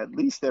say at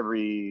least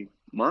every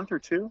month or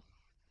two.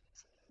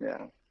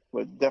 Yeah,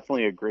 but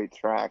definitely a great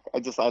track. I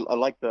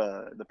like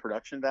the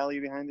production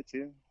value behind it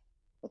too.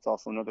 That's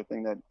also another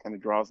thing that kind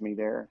of draws me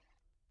there.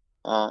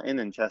 And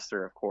then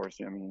Chester, of course.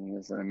 I mean, he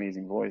has an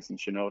amazing voice, and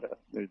Shinoda.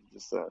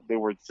 They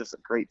were just a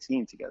great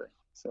team together.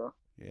 So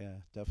Yeah,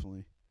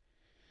 definitely.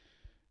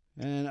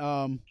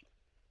 And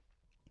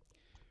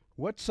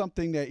what's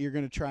something that you're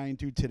going to try and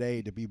do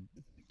today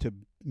to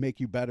make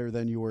you better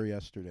than you were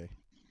yesterday?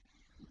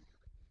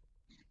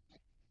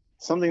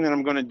 something that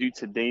I'm going to do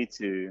today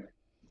to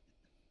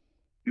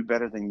do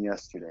better than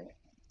yesterday.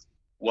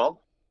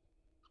 Well,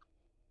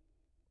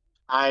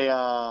 I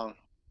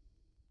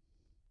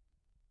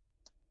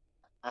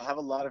I have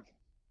a lot of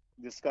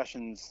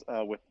discussions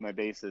with my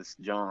bassist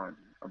John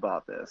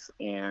about this,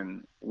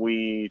 and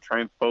we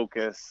try and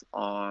focus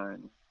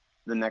on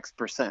the next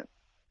percent,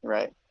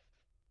 right?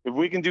 If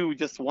we can do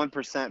just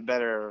 1%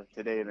 better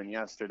today than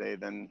yesterday,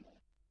 then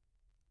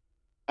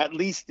at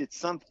least it's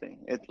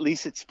something. At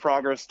least it's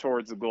progress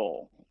towards a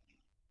goal.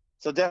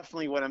 So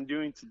definitely, what I'm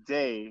doing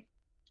today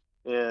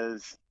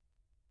is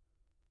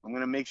I'm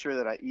going to make sure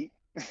that I eat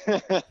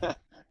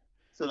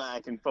so that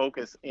I can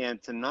focus.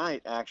 And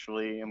tonight,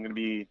 actually, I'm going to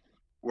be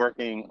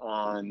working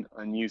on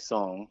a new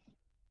song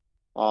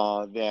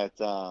that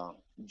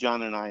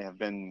John and I have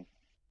been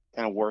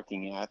kind of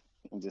working at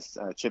and just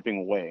chipping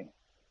away.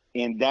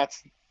 And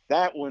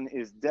that one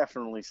is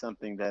definitely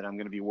something that I'm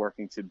going to be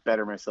working to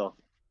better myself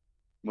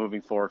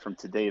moving forward from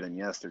today than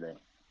yesterday.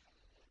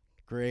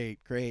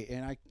 Great, great,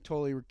 and I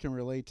totally can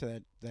relate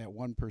to that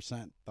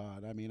 1%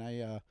 thought. I mean,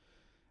 I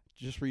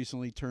just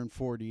recently turned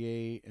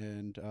 48,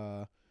 and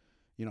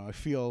I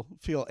feel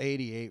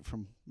 88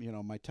 from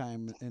my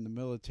time in the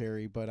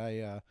military, but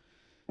I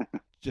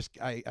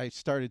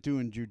started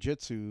doing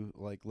jujitsu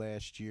like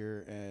last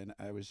year, and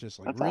I was just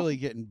like That's really awesome.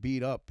 getting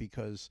beat up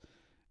because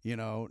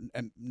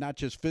and not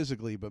just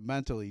physically but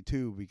mentally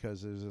too,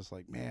 because it was just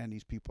like, man,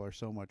 these people are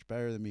so much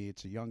better than me.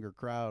 It's a younger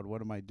crowd.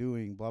 What am I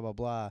doing? Blah blah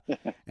blah.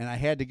 And I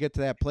had to get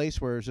to that place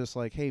where it's just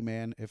like, hey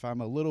man, if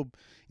I'm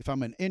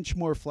an inch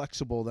more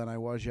flexible than I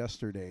was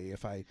yesterday,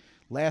 if I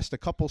last a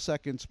couple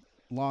seconds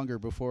longer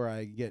before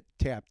I get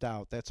tapped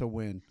out, that's a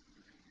win.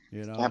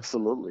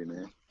 Absolutely,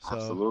 man. So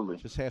Absolutely.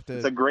 just have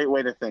It's to, a great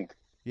way to think.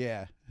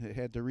 yeah, I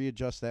had to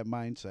readjust that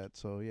mindset.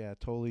 So yeah,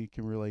 totally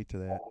can relate to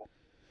that.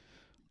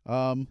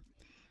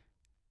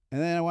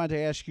 And then I wanted to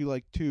ask you,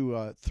 like,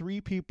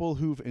 three people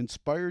who've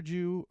inspired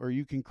you or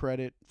you can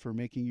credit for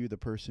making you the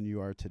person you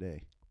are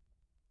today.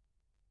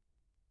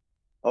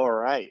 All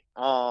right.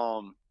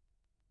 All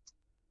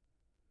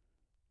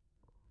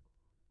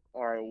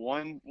right.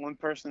 One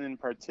person in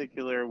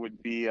particular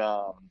would be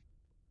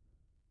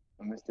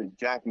Mr.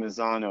 Jack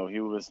Mazzano. He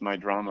was my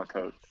drama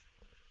coach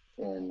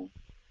and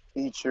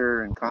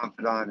teacher and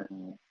confidant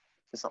and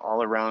just an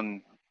all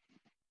around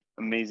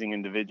amazing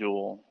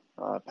individual.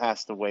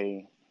 Passed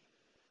away,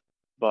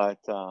 but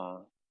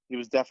he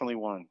was definitely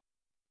one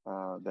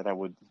that I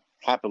would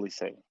happily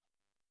say.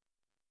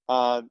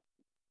 Uh,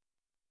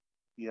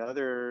 the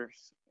others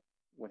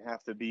would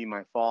have to be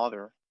my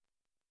father,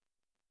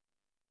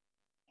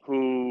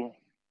 who,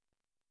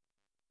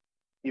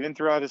 even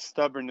throughout his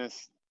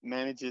stubbornness,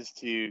 manages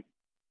to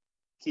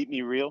keep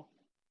me real,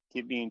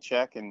 keep me in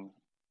check, and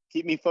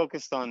keep me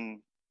focused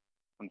on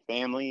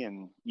family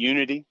and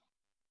unity.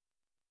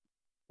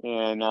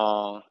 And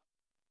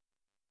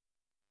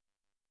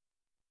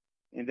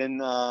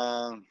then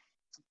I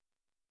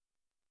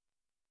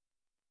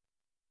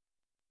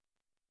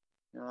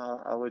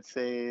would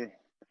say the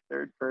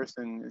third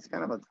person is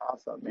kind of a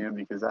toss-up, man,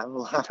 because I have a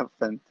lot of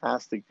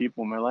fantastic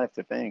people in my life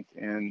to thank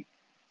and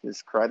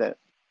just credit.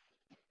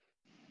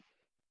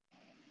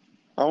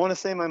 I want to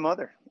say my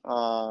mother.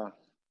 I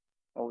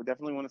would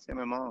definitely want to say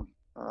my mom.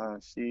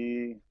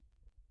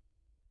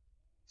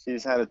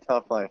 She's had a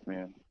tough life,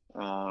 man.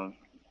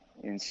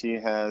 And she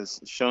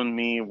has shown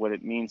me what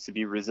it means to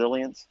be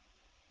resilient.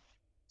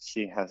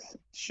 She has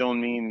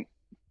shown me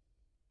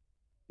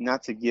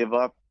not to give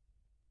up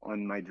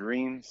on my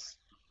dreams.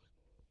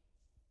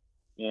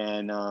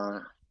 And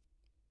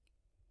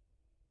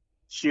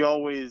she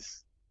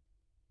always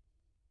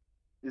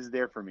is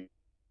there for me.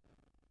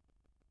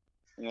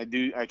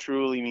 And I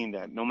truly mean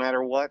that. No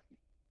matter what,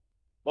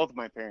 both of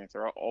my parents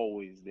are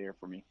always there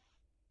for me.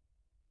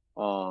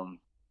 So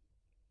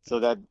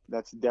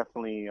that's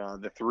definitely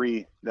the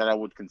three that I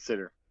would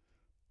consider.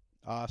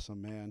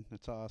 Awesome, man.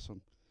 That's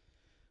awesome.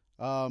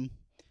 Are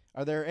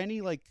there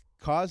any like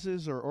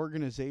causes or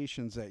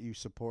organizations that you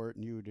support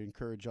and you would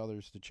encourage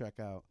others to check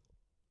out?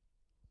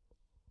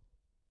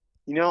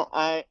 You know,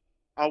 I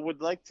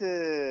would like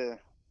to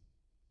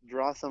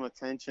draw some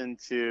attention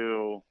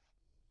to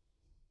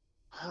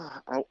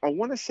I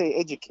want to say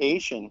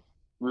education,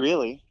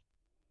 really.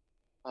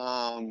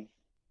 I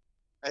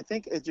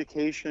think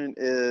education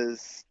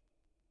is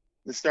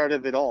the start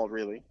of it all,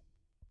 really.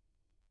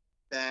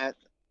 That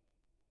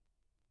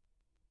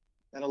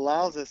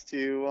allows us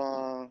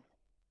to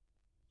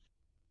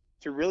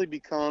really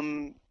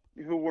become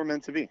who we're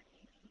meant to be.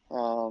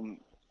 So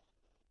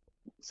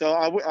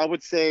I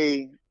would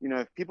say, you know,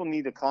 if people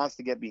need a cause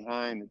to get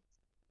behind,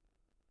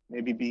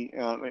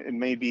 it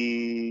may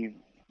be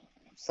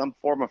some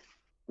form of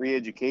free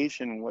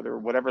education,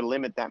 whatever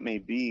limit that may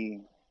be.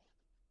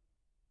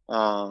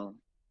 I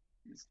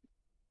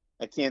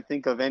can't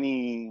think of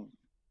any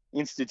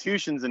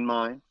institutions in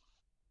mind,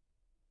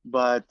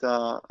 but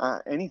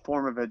any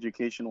form of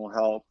education will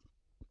help,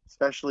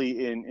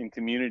 especially in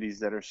communities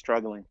that are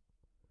struggling.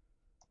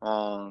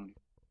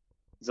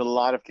 There's a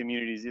lot of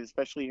communities,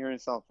 especially here in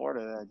South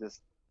Florida, that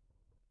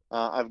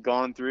I've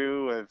gone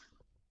through.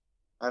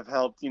 I've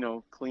helped, you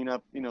know, clean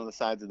up, you know, the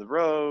sides of the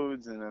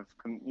roads, and I've,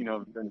 you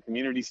know, done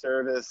community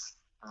service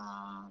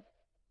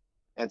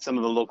at some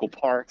of the local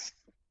parks.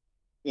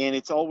 And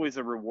it's always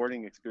a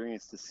rewarding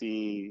experience to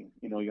see,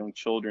 you know, young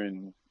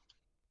children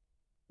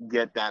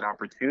get that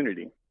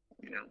opportunity,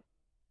 you know.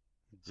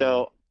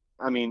 So,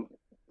 I mean,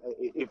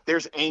 if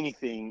there's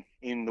anything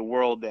in the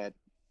world that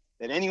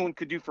anyone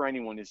could do for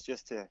anyone, is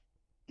just to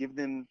give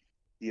them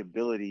the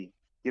ability,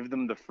 give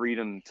them the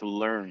freedom to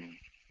learn.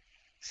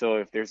 So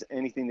if there's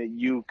anything that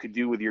you could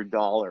do with your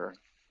dollar,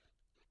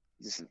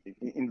 just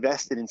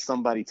invest it in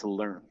somebody to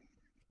learn.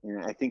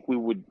 And I think we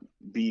would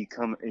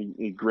become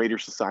a greater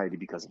society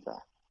because of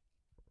that.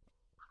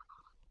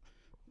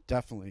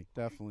 Definitely.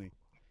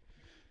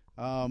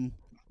 And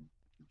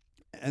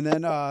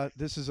then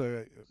this is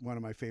one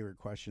of my favorite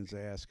questions to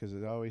ask because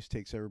it always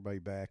takes everybody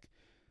back.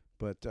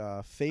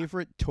 But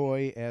favorite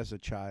toy as a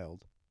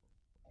child?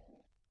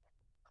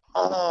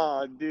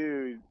 Oh,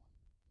 dude,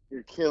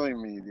 you're killing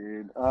me,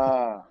 dude.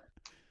 That,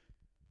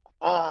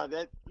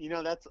 you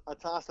know, that's a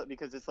toss-up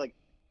because it's like,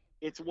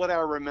 it's what I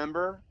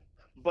remember.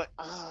 But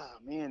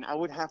man, I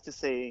would have to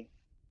say,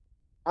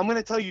 I'm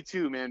gonna tell you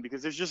too, man,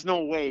 because there's just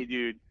no way,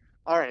 dude.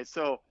 All right,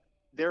 so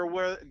there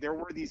were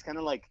these kind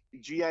of like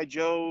GI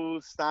Joe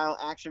style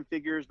action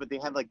figures, but they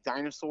had like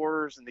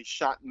dinosaurs and they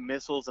shot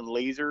missiles and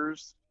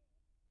lasers.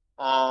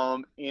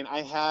 And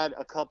I had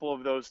a couple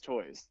of those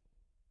toys,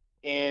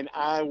 and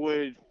I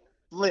would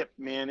flip,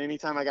 man.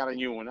 Anytime I got a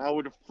new one, I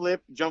would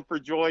flip, jump for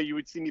joy. You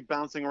would see me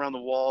bouncing around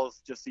the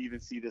walls just to even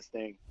see this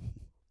thing.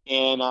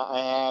 And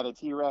I had a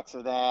T-Rex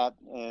of that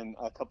and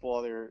a couple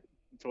other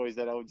toys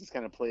that I would just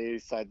kind of play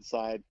side to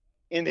side.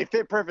 And they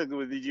fit perfectly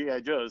with the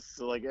GI Joes.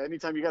 So like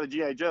anytime you got a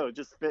GI Joe, it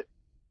just fit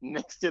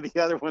next to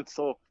the other one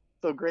so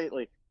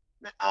greatly.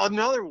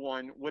 Another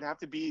one would have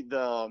to be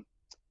the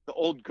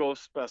old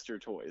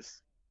Ghostbuster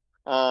toys.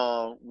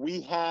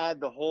 We had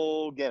the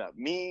whole get up.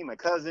 Me, my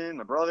cousin,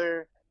 my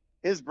brother,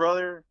 his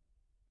brother,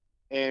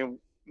 and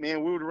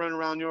man, we would run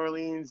around New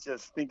Orleans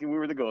just thinking we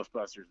were the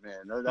Ghostbusters,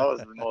 man. That was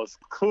the most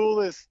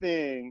coolest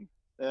thing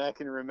that I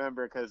can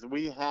remember, because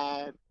we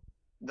had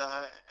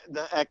the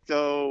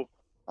ecto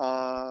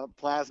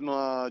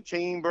plasma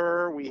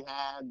chamber. We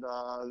had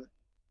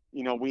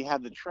we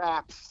had the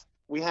traps.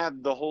 We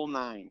had the whole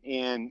nine,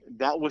 and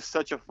that was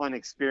such a fun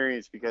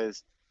experience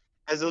because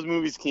as those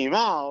movies came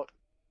out,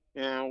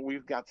 and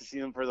we've got to see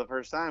them for the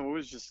first time, it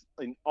was just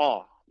in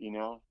awe, you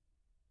know.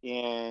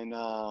 And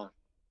I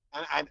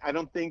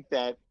don't think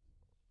that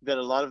that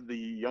a lot of the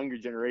younger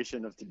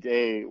generation of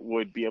today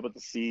would be able to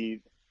see,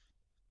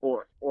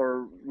 or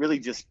really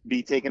just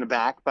be taken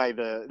aback by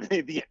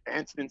the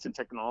advancements in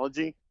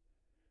technology.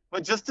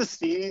 But just to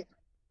see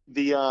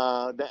the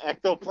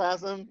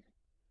ectoplasm,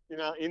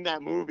 in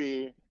that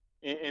movie,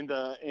 and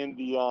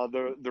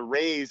the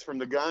rays from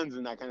the guns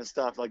and that kind of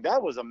stuff, like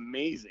that was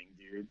amazing,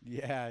 dude.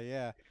 Yeah,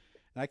 yeah.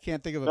 I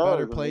can't think of a That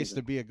better was place amazing.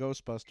 to be a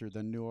Ghostbuster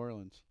than New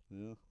Orleans.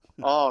 Yeah.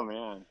 Oh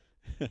man,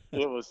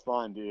 it was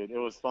fun, dude. It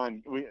was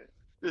fun. We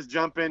just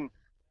jumping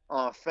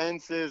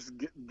fences,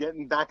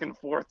 getting back and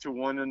forth to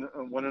one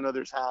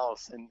another's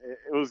house, and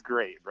it was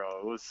great, bro.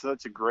 It was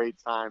such a great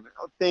time.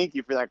 Oh, thank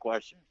you for that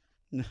question.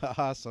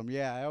 Awesome.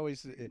 Yeah,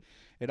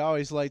 it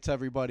always lights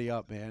everybody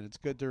up, man. It's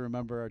good to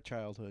remember our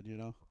childhood,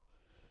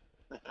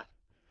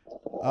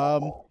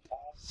 Um,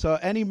 so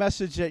any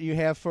message that you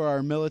have for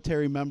our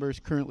military members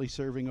currently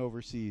serving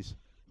overseas?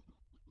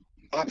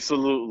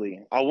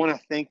 Absolutely. I want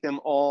to thank them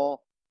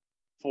all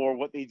for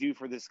what they do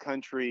for this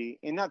country,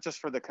 and not just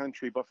for the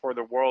country, but for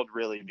the world,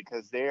 really,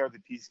 because they are the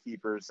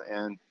peacekeepers.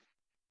 And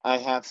I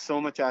have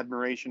so much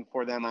admiration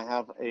for them. I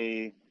have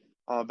a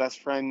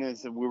best friend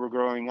as we were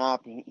growing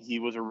up. He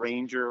was a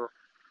ranger.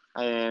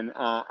 And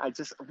I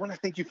just want to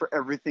thank you for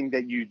everything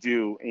that you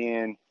do.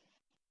 And,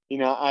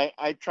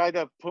 I try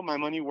to put my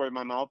money where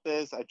my mouth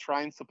is. I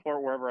try and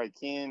support wherever I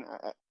can.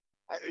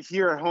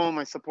 Here at home,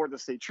 I support the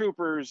state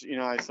troopers.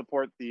 I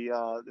support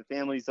the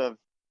families of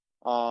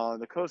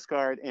the Coast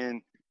Guard.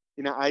 And,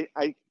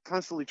 I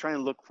constantly try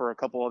and look for a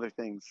couple other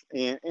things.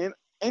 And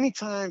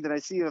anytime that I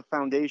see a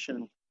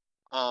foundation,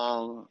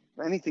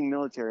 anything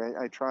military,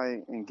 I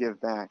try and give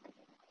back.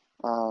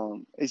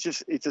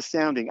 It's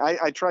astounding.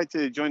 I tried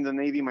to join the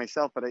Navy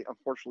myself, but I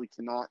unfortunately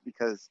cannot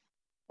because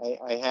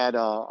I had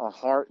a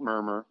heart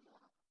murmur,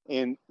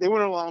 and they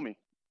wouldn't allow me.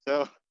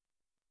 So,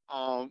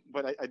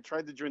 but I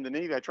tried to join the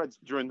Navy. I tried to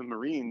join the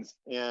Marines,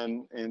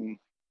 and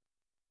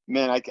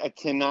man, I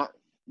cannot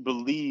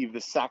believe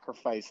the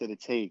sacrifice that it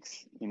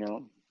takes.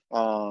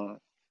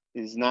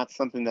 Is not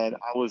something that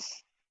I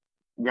was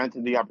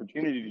granted the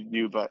opportunity to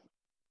do, but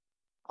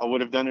I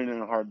would have done it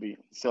in a heartbeat.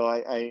 So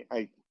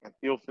I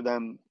feel for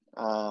them.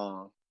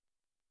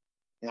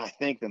 And I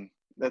thank them.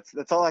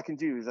 That's all I can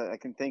do is I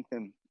can thank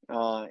them.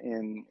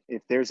 And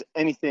if there's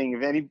anything,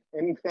 if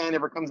any fan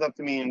ever comes up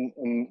to me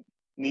and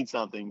needs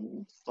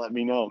something, just let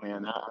me know,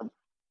 man. I'm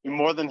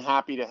more than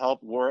happy to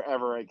help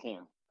wherever I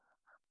can.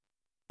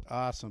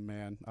 Awesome,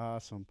 man.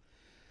 Awesome.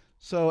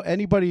 So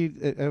anybody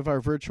of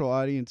our virtual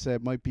audience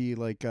that might be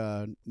like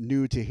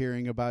new to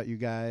hearing about you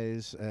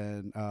guys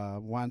and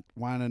want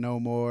to know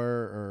more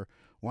or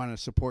want to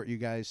support you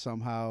guys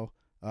somehow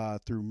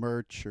through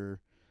merch or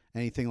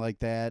anything like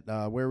that,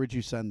 where would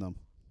you send them?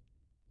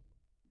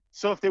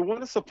 So if they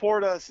want to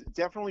support us,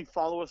 definitely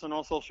follow us on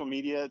all social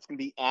media. It's going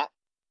to be at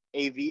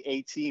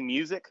AVAT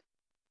Music.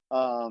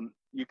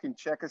 You can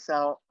check us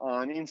out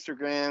on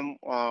Instagram.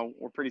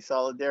 We're pretty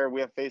solid there.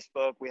 We have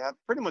Facebook. We have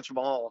pretty much them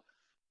all.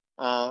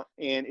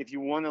 And if you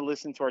want to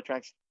listen to our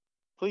tracks,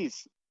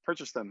 please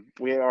purchase them.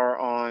 We are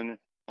on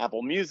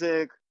Apple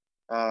Music.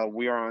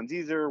 We are on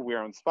Deezer. We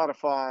are on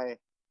Spotify.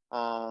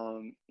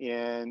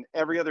 And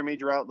every other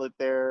major outlet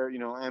there.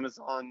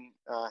 Amazon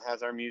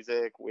has our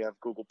music. We have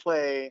Google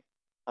Play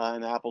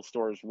and the Apple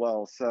Store as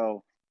well.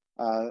 So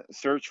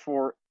search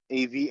for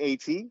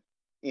AVAT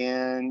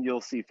and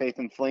you'll see Faith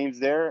and Flames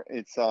there.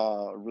 It's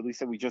a release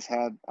that we just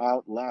had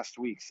out last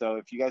week. So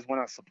if you guys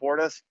want to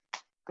support us,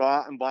 go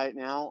out and buy it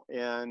now,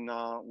 and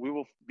we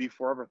will be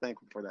forever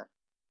thankful for that.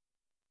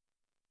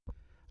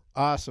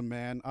 Awesome,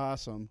 man.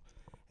 Awesome.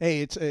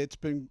 Hey, it's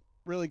been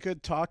really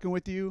good talking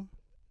with you.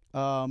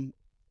 And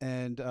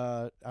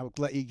I'll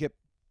let you get,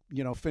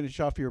 finish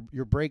off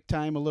your break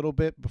time a little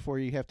bit before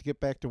you have to get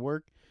back to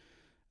work.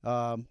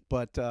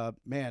 But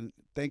man,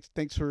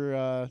 thanks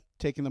for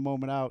taking the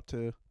moment out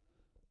to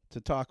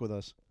talk with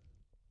us.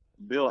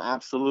 Bill,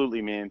 absolutely,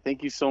 man.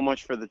 Thank you so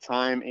much for the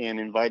time and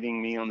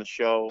inviting me on the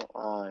show.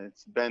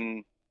 It's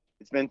been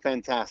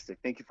fantastic.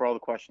 Thank you for all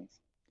the questions.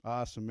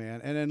 Awesome,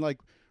 man. And then, like,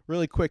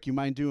 really quick, you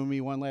mind doing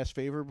me one last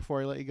favor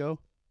before I let you go?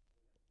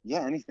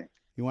 Yeah, anything.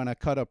 You want to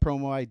cut a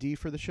promo ID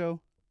for the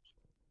show?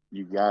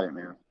 You got it,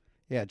 man.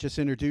 Yeah, just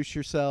introduce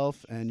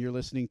yourself, and you're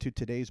listening to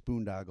today's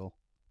Boondoggle.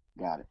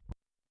 Got it.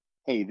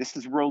 Hey, this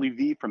is Roly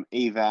V from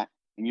AVAT,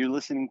 and you're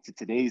listening to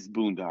today's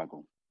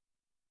Boondoggle.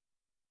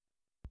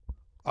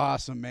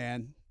 Awesome,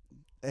 man.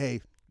 Hey,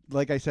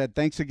 like I said,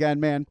 thanks again,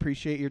 man.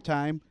 Appreciate your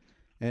time,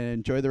 and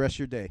enjoy the rest of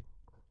your day.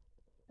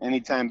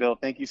 Anytime, Bill.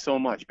 Thank you so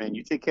much, man.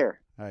 You take care.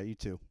 All right, you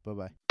too.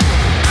 Bye-bye.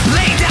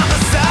 Lay down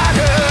beside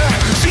her,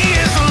 she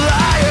is a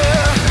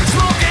liar,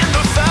 smoking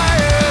the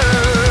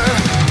fire,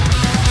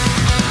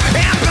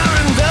 and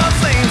burning the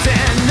flames,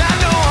 and I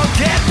know I'll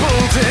get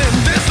pulled in,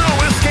 there's no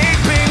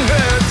escaping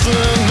her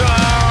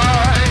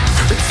tonight.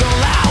 It's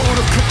all out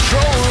of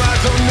control, I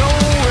don't know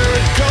where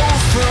it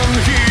goes from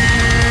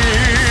here.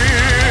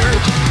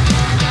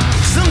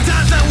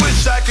 Sometimes I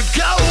wish I could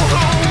go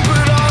home,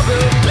 but all the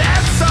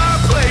bets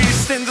are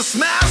placed in this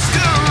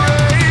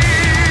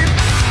masquerade.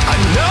 I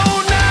know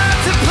not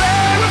to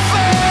play with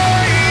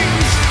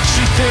flames,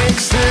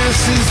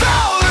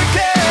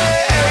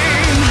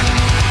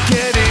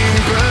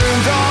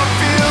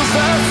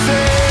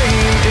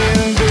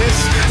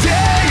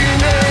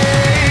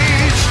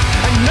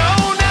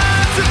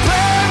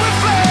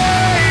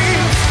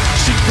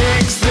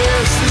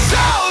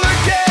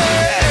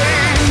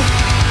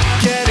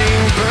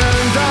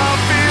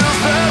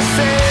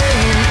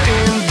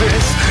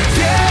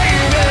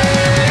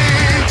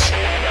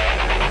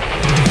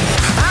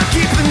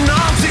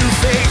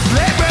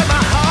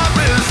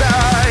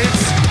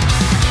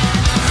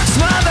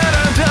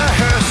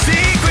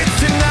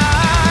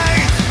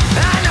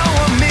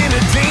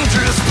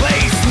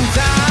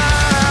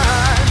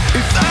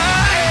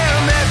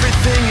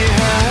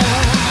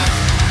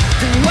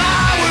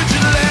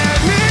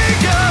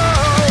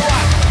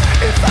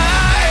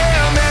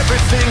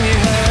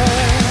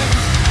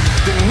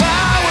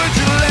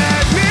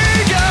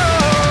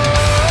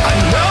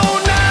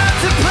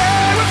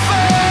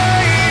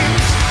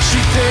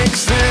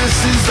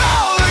 this is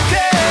all a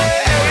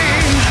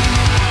game.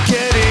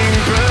 Getting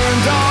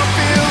burned off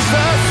feels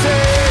the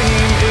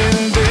same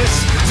in this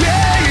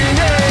day and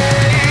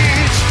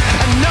age.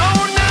 I know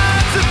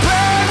not to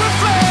play with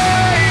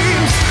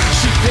flames.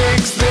 She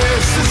thinks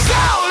this is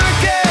all a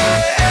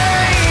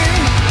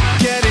game.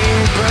 Getting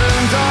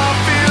burned off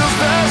feels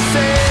the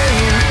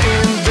same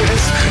in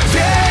this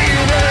day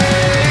and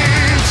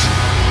age.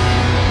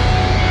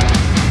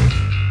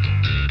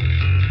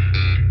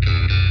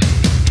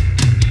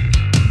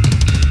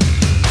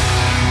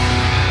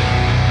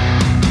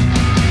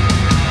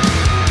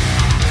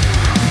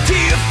 Do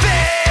you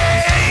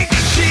think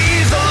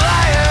she's a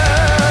liar?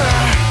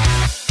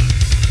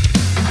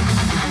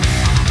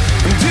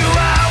 Do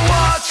I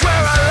watch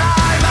where I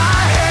lie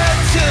my head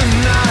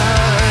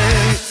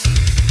tonight?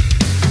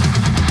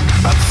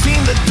 I've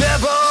seen the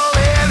devil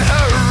in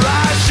her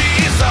eyes.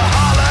 She's a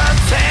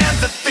harlot and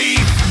a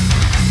thief.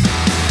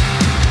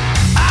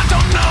 I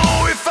don't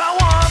know if I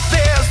want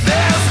this.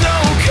 There's no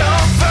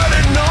comfort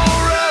and no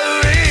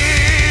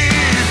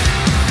relief.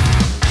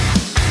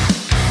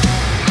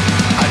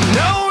 I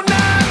know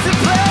not to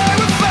play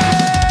with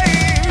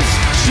flames.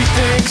 She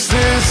thinks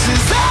this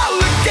is all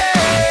a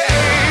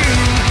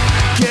game.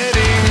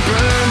 Getting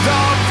burned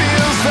off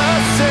feels the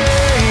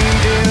same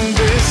in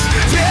this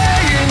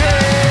day and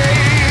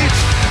age.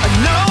 I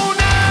know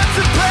not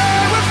to play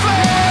with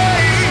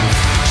flames.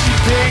 She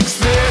thinks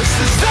this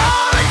is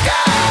all a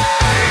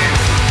game.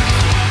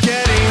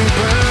 Getting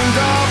burned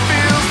off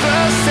feels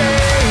the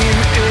same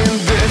in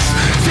this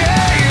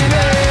day and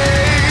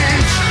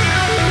age.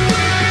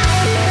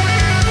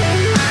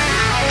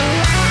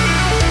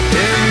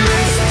 In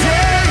this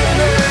day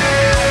and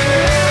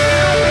age.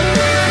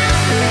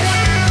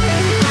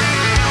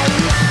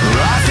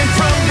 Rising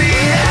from the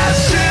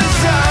ashes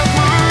of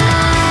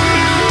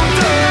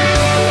Boondoggle.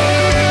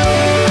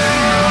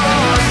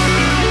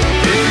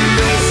 In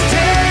this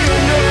day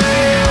and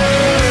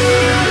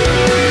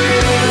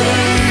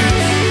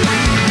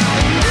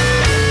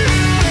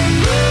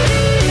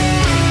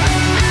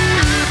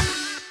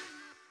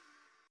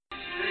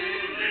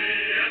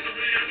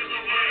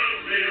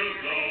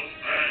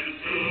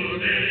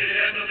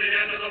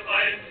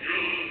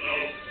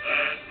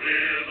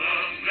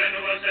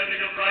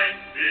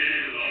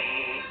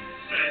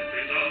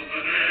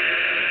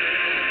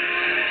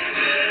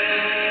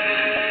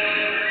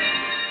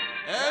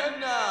And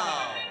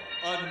now,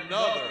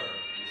 another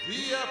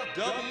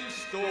VFW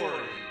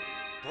story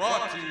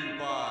brought to you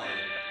by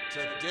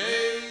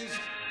today's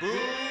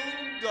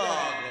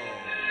Boondoggle.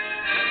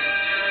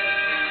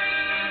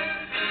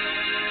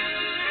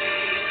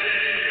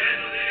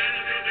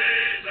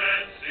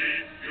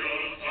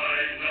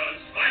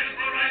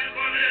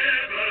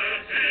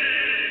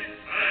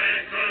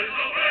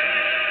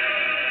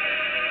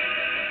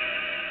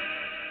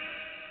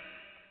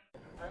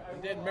 I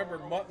did remember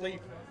Muttley.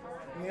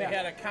 They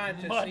had a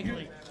contest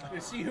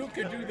to see who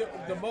could do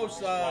the most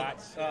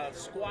squats,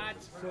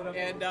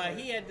 and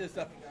he had this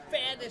the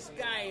fattest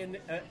guy in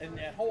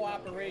that whole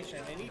operation,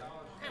 and he.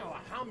 I don't know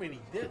how many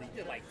he did. He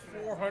did like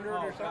 400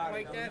 or something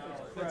like that.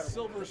 That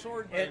silver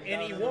sword.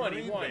 And he won.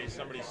 He won.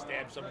 Somebody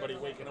stabbed somebody,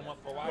 waking him up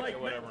for life or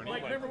whatever. And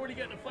he remember when he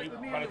got in a fight with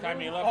me? By the time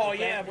he left, Oh the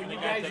yeah, camp, when he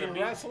you got guys to the were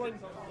beach, wrestling.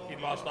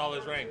 He'd lost all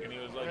his rank, and he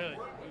was like, Really?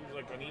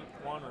 an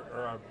E1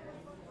 or a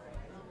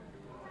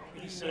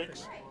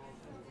E6.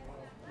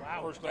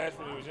 Wow. First class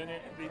when he was in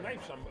it, and he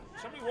knifed somebody.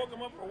 Somebody woke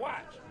him up for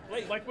watch.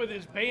 Late. Like with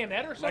his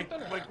bayonet or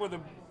something? Like with a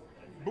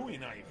Bowie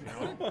knife, you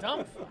know.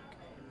 Dumb fuck.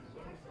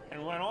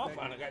 And went off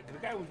on the guy. The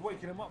guy was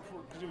waking him up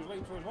because he was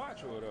late for his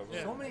watch or whatever.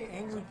 Yeah. So many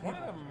angry people. One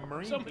of the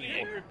Marine So many people.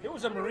 angry It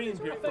was a Marine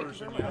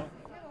person, you know.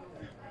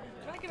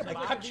 Can I get a I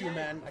box? cut you,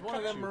 man. I One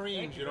of cut them you.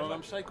 Marines, you know,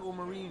 them psycho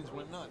Marines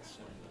went nuts.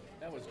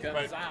 That was But,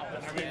 Gonzalez.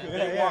 I mean, man.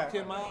 they walked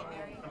him out,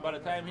 and by the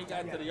time he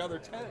got to the other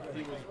tent,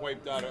 he was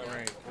wiped out of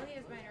rank.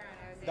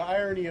 The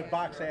irony of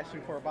box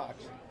asking for a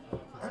box.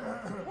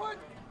 What?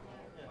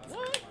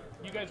 What?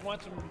 You guys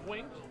want some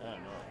wings? I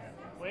don't know.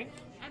 Wings?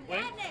 I'm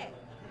Wings? getting it.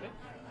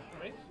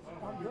 Wings?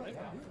 Wings?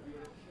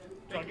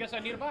 So I guess I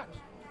need a box.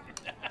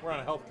 We're on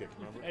a health kick,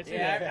 remember? That's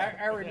Yeah,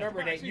 I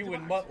remember that you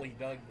and Muttley,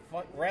 Doug,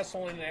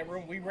 wrestling in that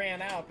room. We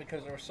ran out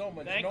because there was so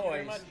much Thank you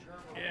very noise. much.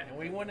 Yeah. And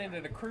we went into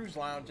the cruise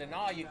lounge, and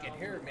all you could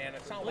hear, man,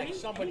 it sounded like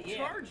somebody. He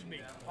charged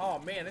me. Oh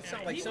man, it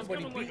sounded like he was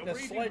somebody coming like beating a a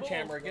raging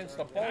sledgehammer bull. against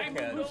the And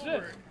I moved bulkhead.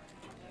 over.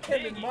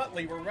 Him and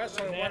Muttley were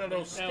wrestling in one of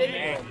those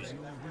stadiums.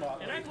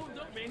 And I moved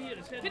up, man. He had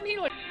his head. Didn't he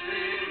like?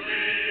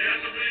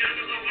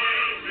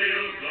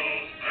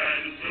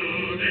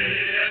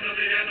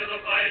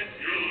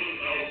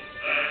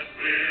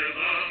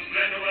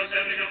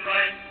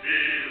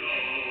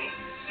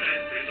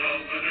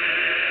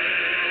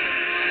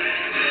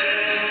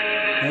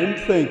 And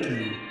thank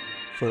you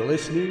for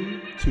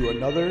listening to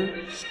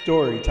another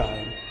story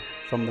time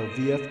from the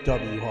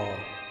VFW Hall,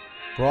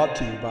 brought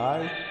to you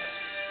by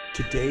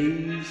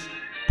today's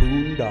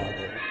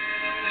Boondoggle.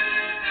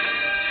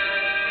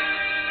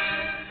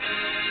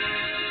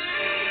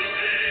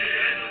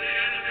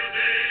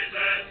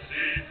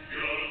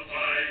 You'll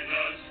find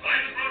us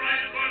fighting for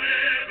right and for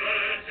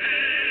liberty,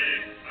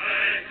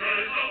 and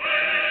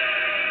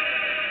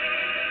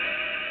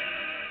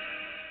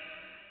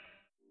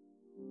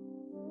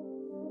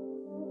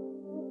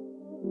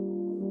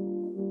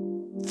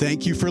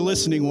Thank you for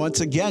listening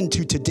once again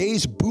to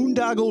today's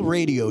Boondoggle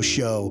Radio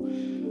Show.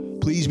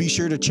 Please be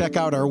sure to check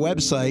out our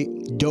website,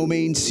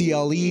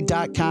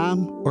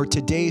 domaincle.com or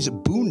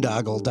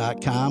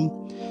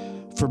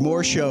todaysboondoggle.com for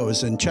more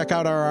shows, and check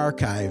out our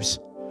archives.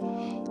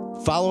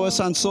 Follow us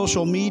on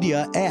social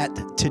media at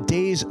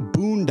Today's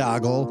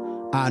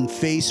Boondoggle on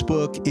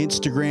Facebook,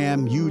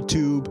 Instagram,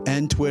 YouTube,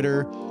 and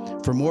Twitter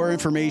for more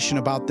information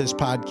about this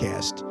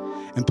podcast.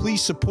 And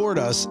please support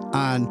us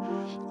on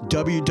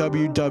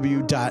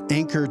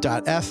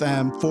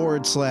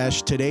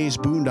www.anchor.fm/Today's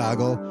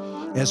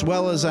Boondoggle, as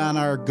well as on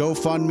our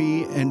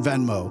GoFundMe and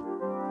Venmo.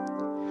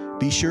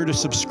 Be sure to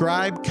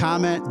subscribe,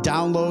 comment,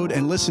 download,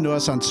 and listen to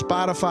us on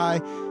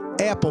Spotify,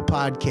 Apple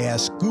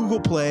Podcasts, Google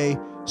Play,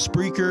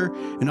 Spreaker,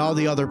 and all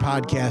the other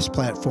podcast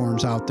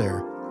platforms out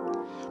there.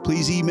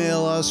 Please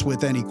email us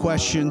with any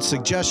questions,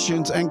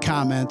 suggestions, and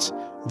comments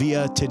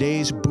via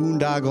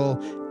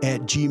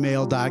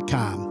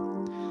todaysboondoggle@gmail.com.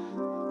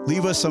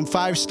 Leave us some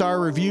 5-star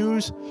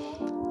reviews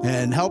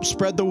and help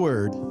spread the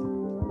word.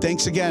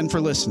 Thanks again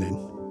for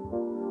listening.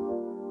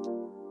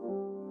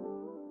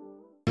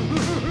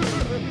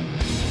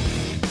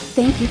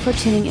 Thank you for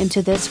tuning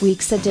into this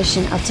week's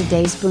edition of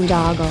Today's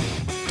Boondoggle.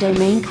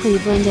 Domain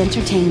Cleveland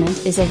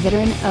Entertainment is a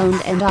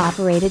veteran-owned and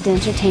operated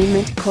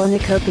entertainment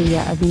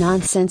cornucopia of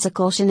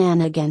nonsensical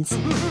shenanigans.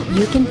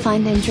 You can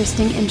find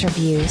interesting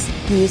interviews,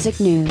 music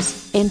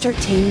news,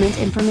 entertainment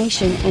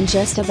information, and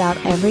just about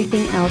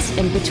everything else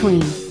in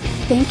between.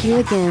 Thank you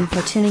again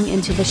for tuning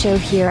into the show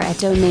here at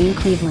Domain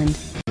Cleveland.